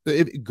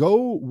 go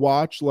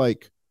watch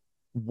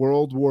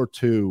World War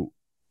II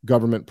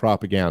government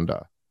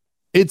propaganda.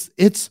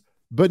 It's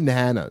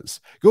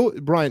bananas. Go,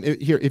 Brian,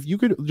 here, if you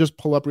could just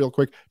pull up real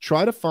quick,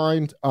 try to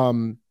find,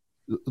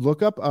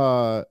 look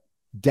up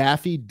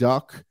Daffy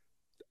Duck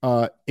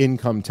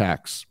income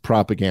tax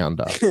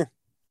propaganda.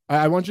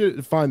 I want you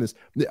to find this.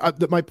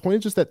 My point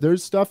is just that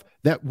there's stuff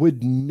that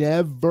would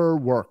never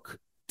work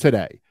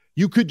today.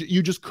 You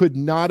just could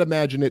not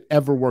imagine it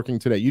ever working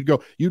today.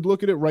 You'd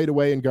look at it right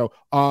away and go,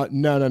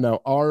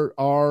 no.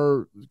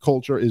 Our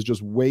culture is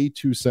just way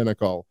too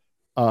cynical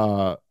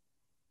for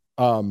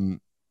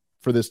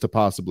this to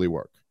possibly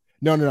work.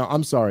 No.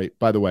 I'm sorry.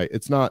 By the way,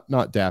 it's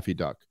not Daffy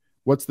Duck.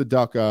 What's the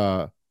duck?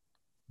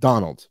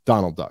 Donald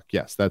Duck.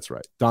 Yes, that's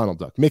right. Donald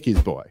Duck.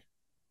 Mickey's boy.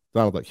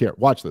 Donald Duck. Here,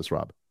 watch this,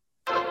 Rob.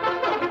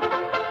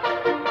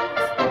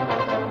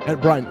 And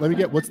Brian, let me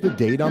get, what's the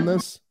date on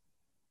this?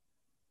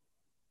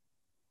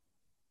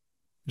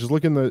 Just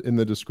look in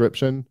the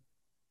description.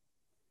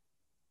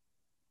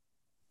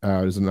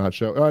 Does it not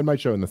show? Oh, it might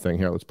show in the thing.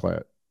 Here, let's play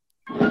it.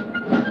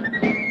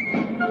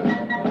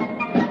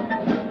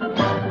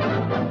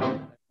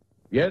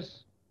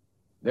 Yes,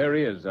 there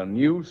is a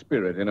new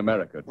spirit in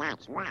America.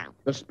 That's right.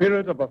 The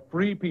spirit of a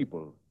free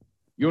people,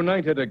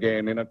 united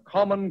again in a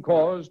common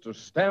cause to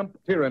stamp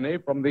tyranny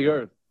from the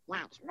earth.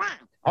 That's right.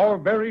 Our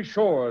very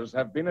shores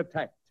have been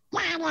attacked.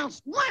 That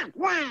is not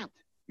right.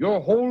 Your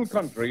whole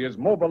country is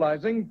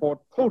mobilizing for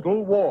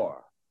total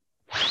war.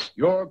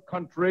 Your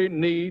country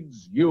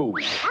needs you.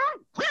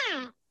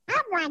 Okay,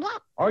 I'm ready.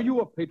 Are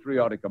you a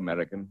patriotic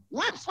American?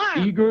 Yes, sir.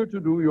 Eager to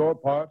do your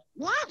part?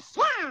 Yes,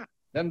 sir.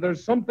 Then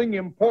there's something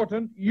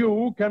important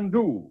you can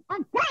do.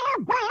 Boy.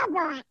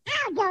 I'll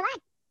do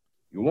it.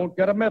 You won't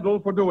get a medal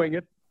for doing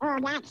it. Oh,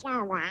 that's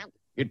all right.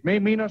 It may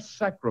mean a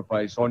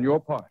sacrifice on your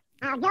part.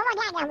 I'll do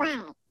it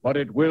anyway. But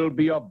it will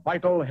be a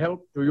vital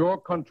help to your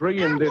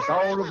country in this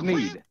hour of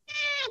need.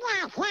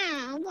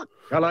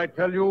 Shall I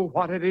tell you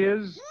what it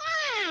is?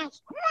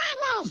 Yes,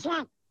 what is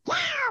it?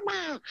 Tell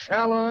me.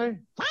 Shall I?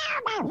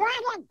 Tell me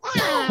what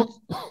it is.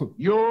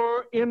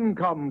 Your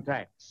income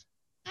tax.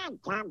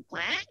 Income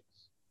tax?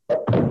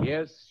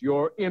 Yes,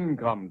 your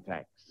income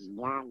tax.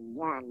 Your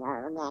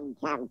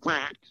income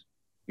tax.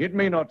 It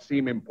may not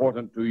seem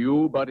important to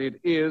you, but it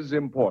is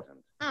important.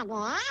 It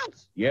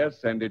is?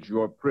 Yes, and it's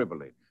your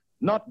privilege.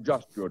 Not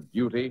just your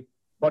duty,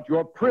 but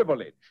your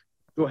privilege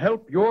to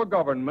help your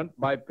government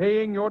by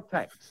paying your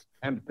tax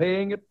and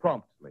paying it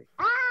promptly.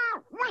 Oh,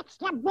 what's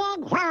the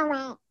big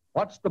hurry?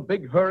 What's the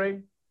big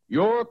hurry?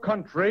 Your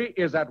country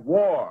is at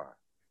war.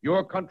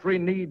 Your country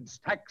needs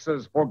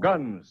taxes for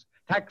guns,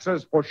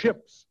 taxes for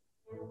ships.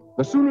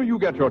 The sooner you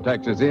get your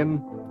taxes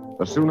in,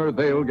 the sooner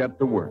they'll get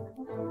to work.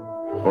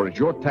 For it's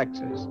your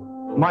taxes,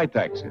 my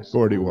taxes,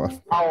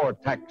 41. Our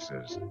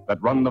taxes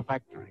that run the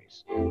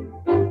factories.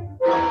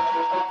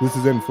 This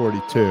is in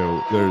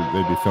 42.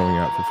 They'd be filling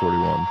out for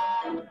 41.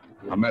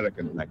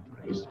 American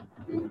factories,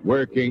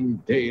 working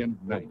day and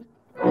night.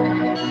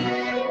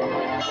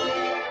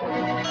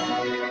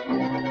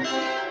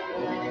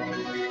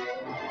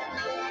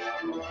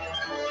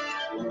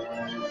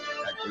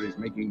 Factories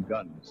making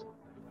guns,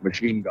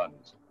 machine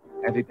guns,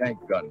 anti-tank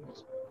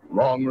guns,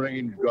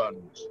 long-range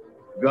guns,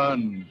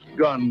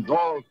 guns,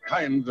 all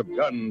kinds of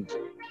guns.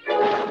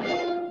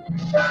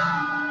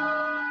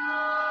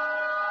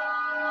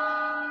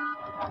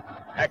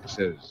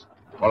 Taxes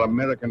for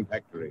American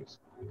factories.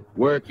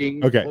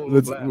 Working. Okay,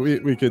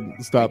 we could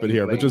stop it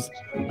here, but just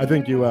I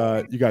think you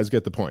guys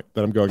get the point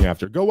that I'm going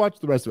after. Go watch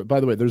the rest of it. By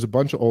the way, there's a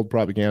bunch of old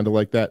propaganda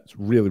like that. It's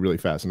really, really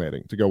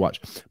fascinating to go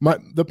watch.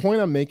 The point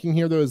I'm making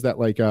here though is that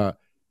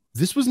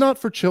this was not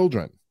for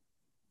children.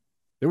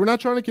 They were not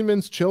trying to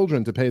convince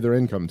children to pay their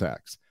income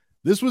tax.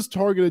 This was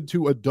targeted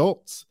to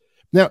adults.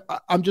 Now,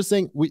 I'm just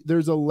saying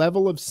there's a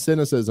level of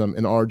cynicism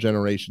in our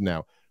generation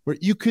now where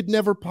you could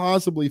never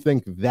possibly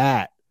think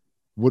that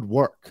would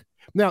work.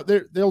 Now,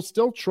 they'll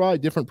still try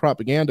different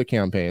propaganda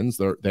campaigns.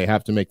 They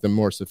have to make them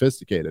more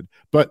sophisticated.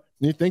 But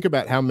you think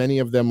about how many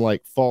of them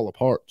fall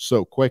apart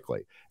so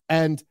quickly.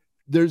 And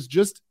there's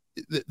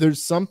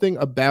something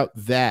about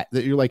that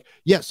you're like,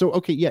 yeah, so,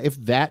 okay, yeah, if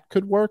that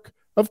could work,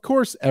 of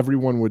course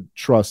everyone would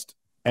trust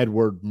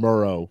Edward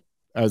Murrow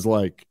as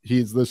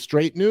he's the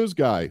straight news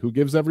guy who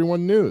gives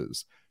everyone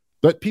news.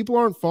 But people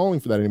aren't falling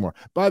for that anymore.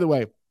 By the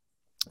way,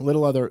 a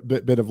little other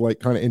bit of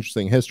kind of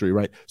interesting history,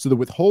 right? So the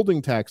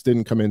withholding tax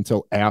didn't come in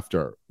until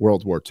after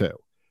World War II.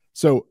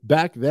 So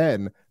back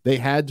then they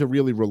had to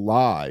really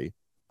rely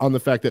on the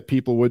fact that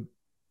people would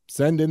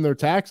send in their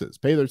taxes,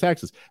 pay their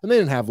taxes. And they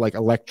didn't have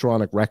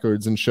electronic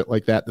records and shit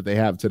like that they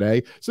have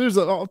today. So there's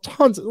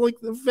tons of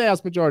the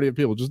vast majority of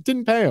people just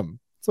didn't pay them.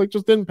 It's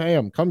just didn't pay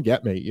them. Come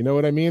get me. You know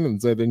what I mean?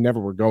 And so they never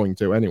were going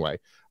to anyway.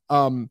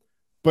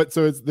 But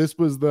so this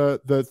was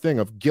the thing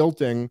of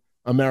guilting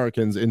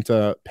Americans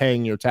into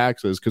paying your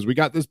taxes because we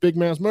got this big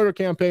mass murder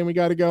campaign we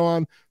got to go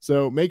on.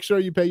 So make sure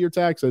you pay your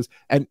taxes.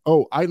 And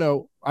I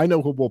know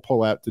who will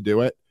pull out to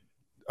do it.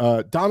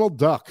 Donald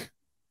Duck.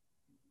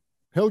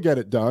 He'll get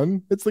it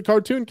done. It's the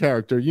cartoon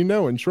character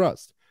and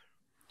trust.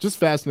 Just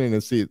fascinating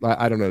to see.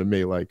 I don't know, to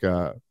me,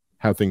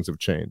 how things have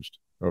changed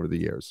over the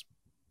years.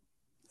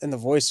 And the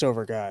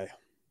voiceover guy.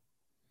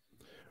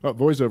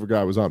 Voiceover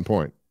guy was on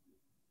point.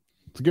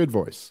 It's a good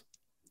voice.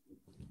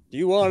 Do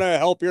you want to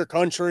help your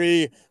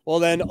country? Well,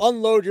 then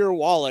unload your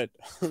wallet.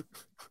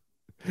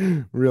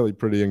 Really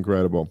pretty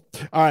incredible.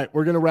 All right,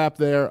 we're going to wrap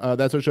there.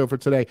 That's our show for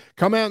today.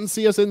 Come out and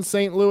see us in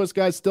St. Louis,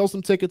 guys. Still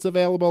some tickets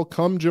available.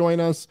 Come join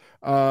us.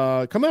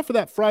 Come out for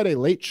that Friday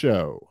late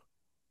show.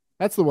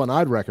 That's the one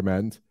I'd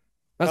recommend.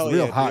 That's Hell a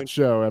real yeah, hot dude.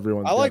 show.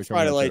 Everyone's I gotta like come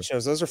Friday out light to.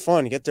 shows. Those are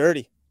fun. Get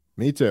dirty.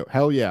 Me too.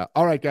 Hell yeah.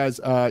 All right, guys.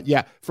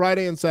 Yeah,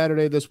 Friday and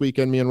Saturday this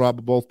weekend, me and Rob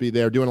will both be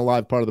there doing a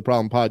live Part of the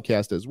Problem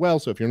podcast as well.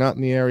 So if you're not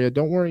in the area,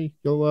 don't worry.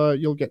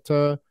 You'll get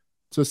to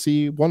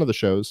see one of the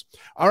shows.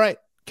 All right.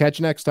 Catch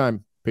you next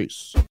time.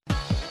 Peace.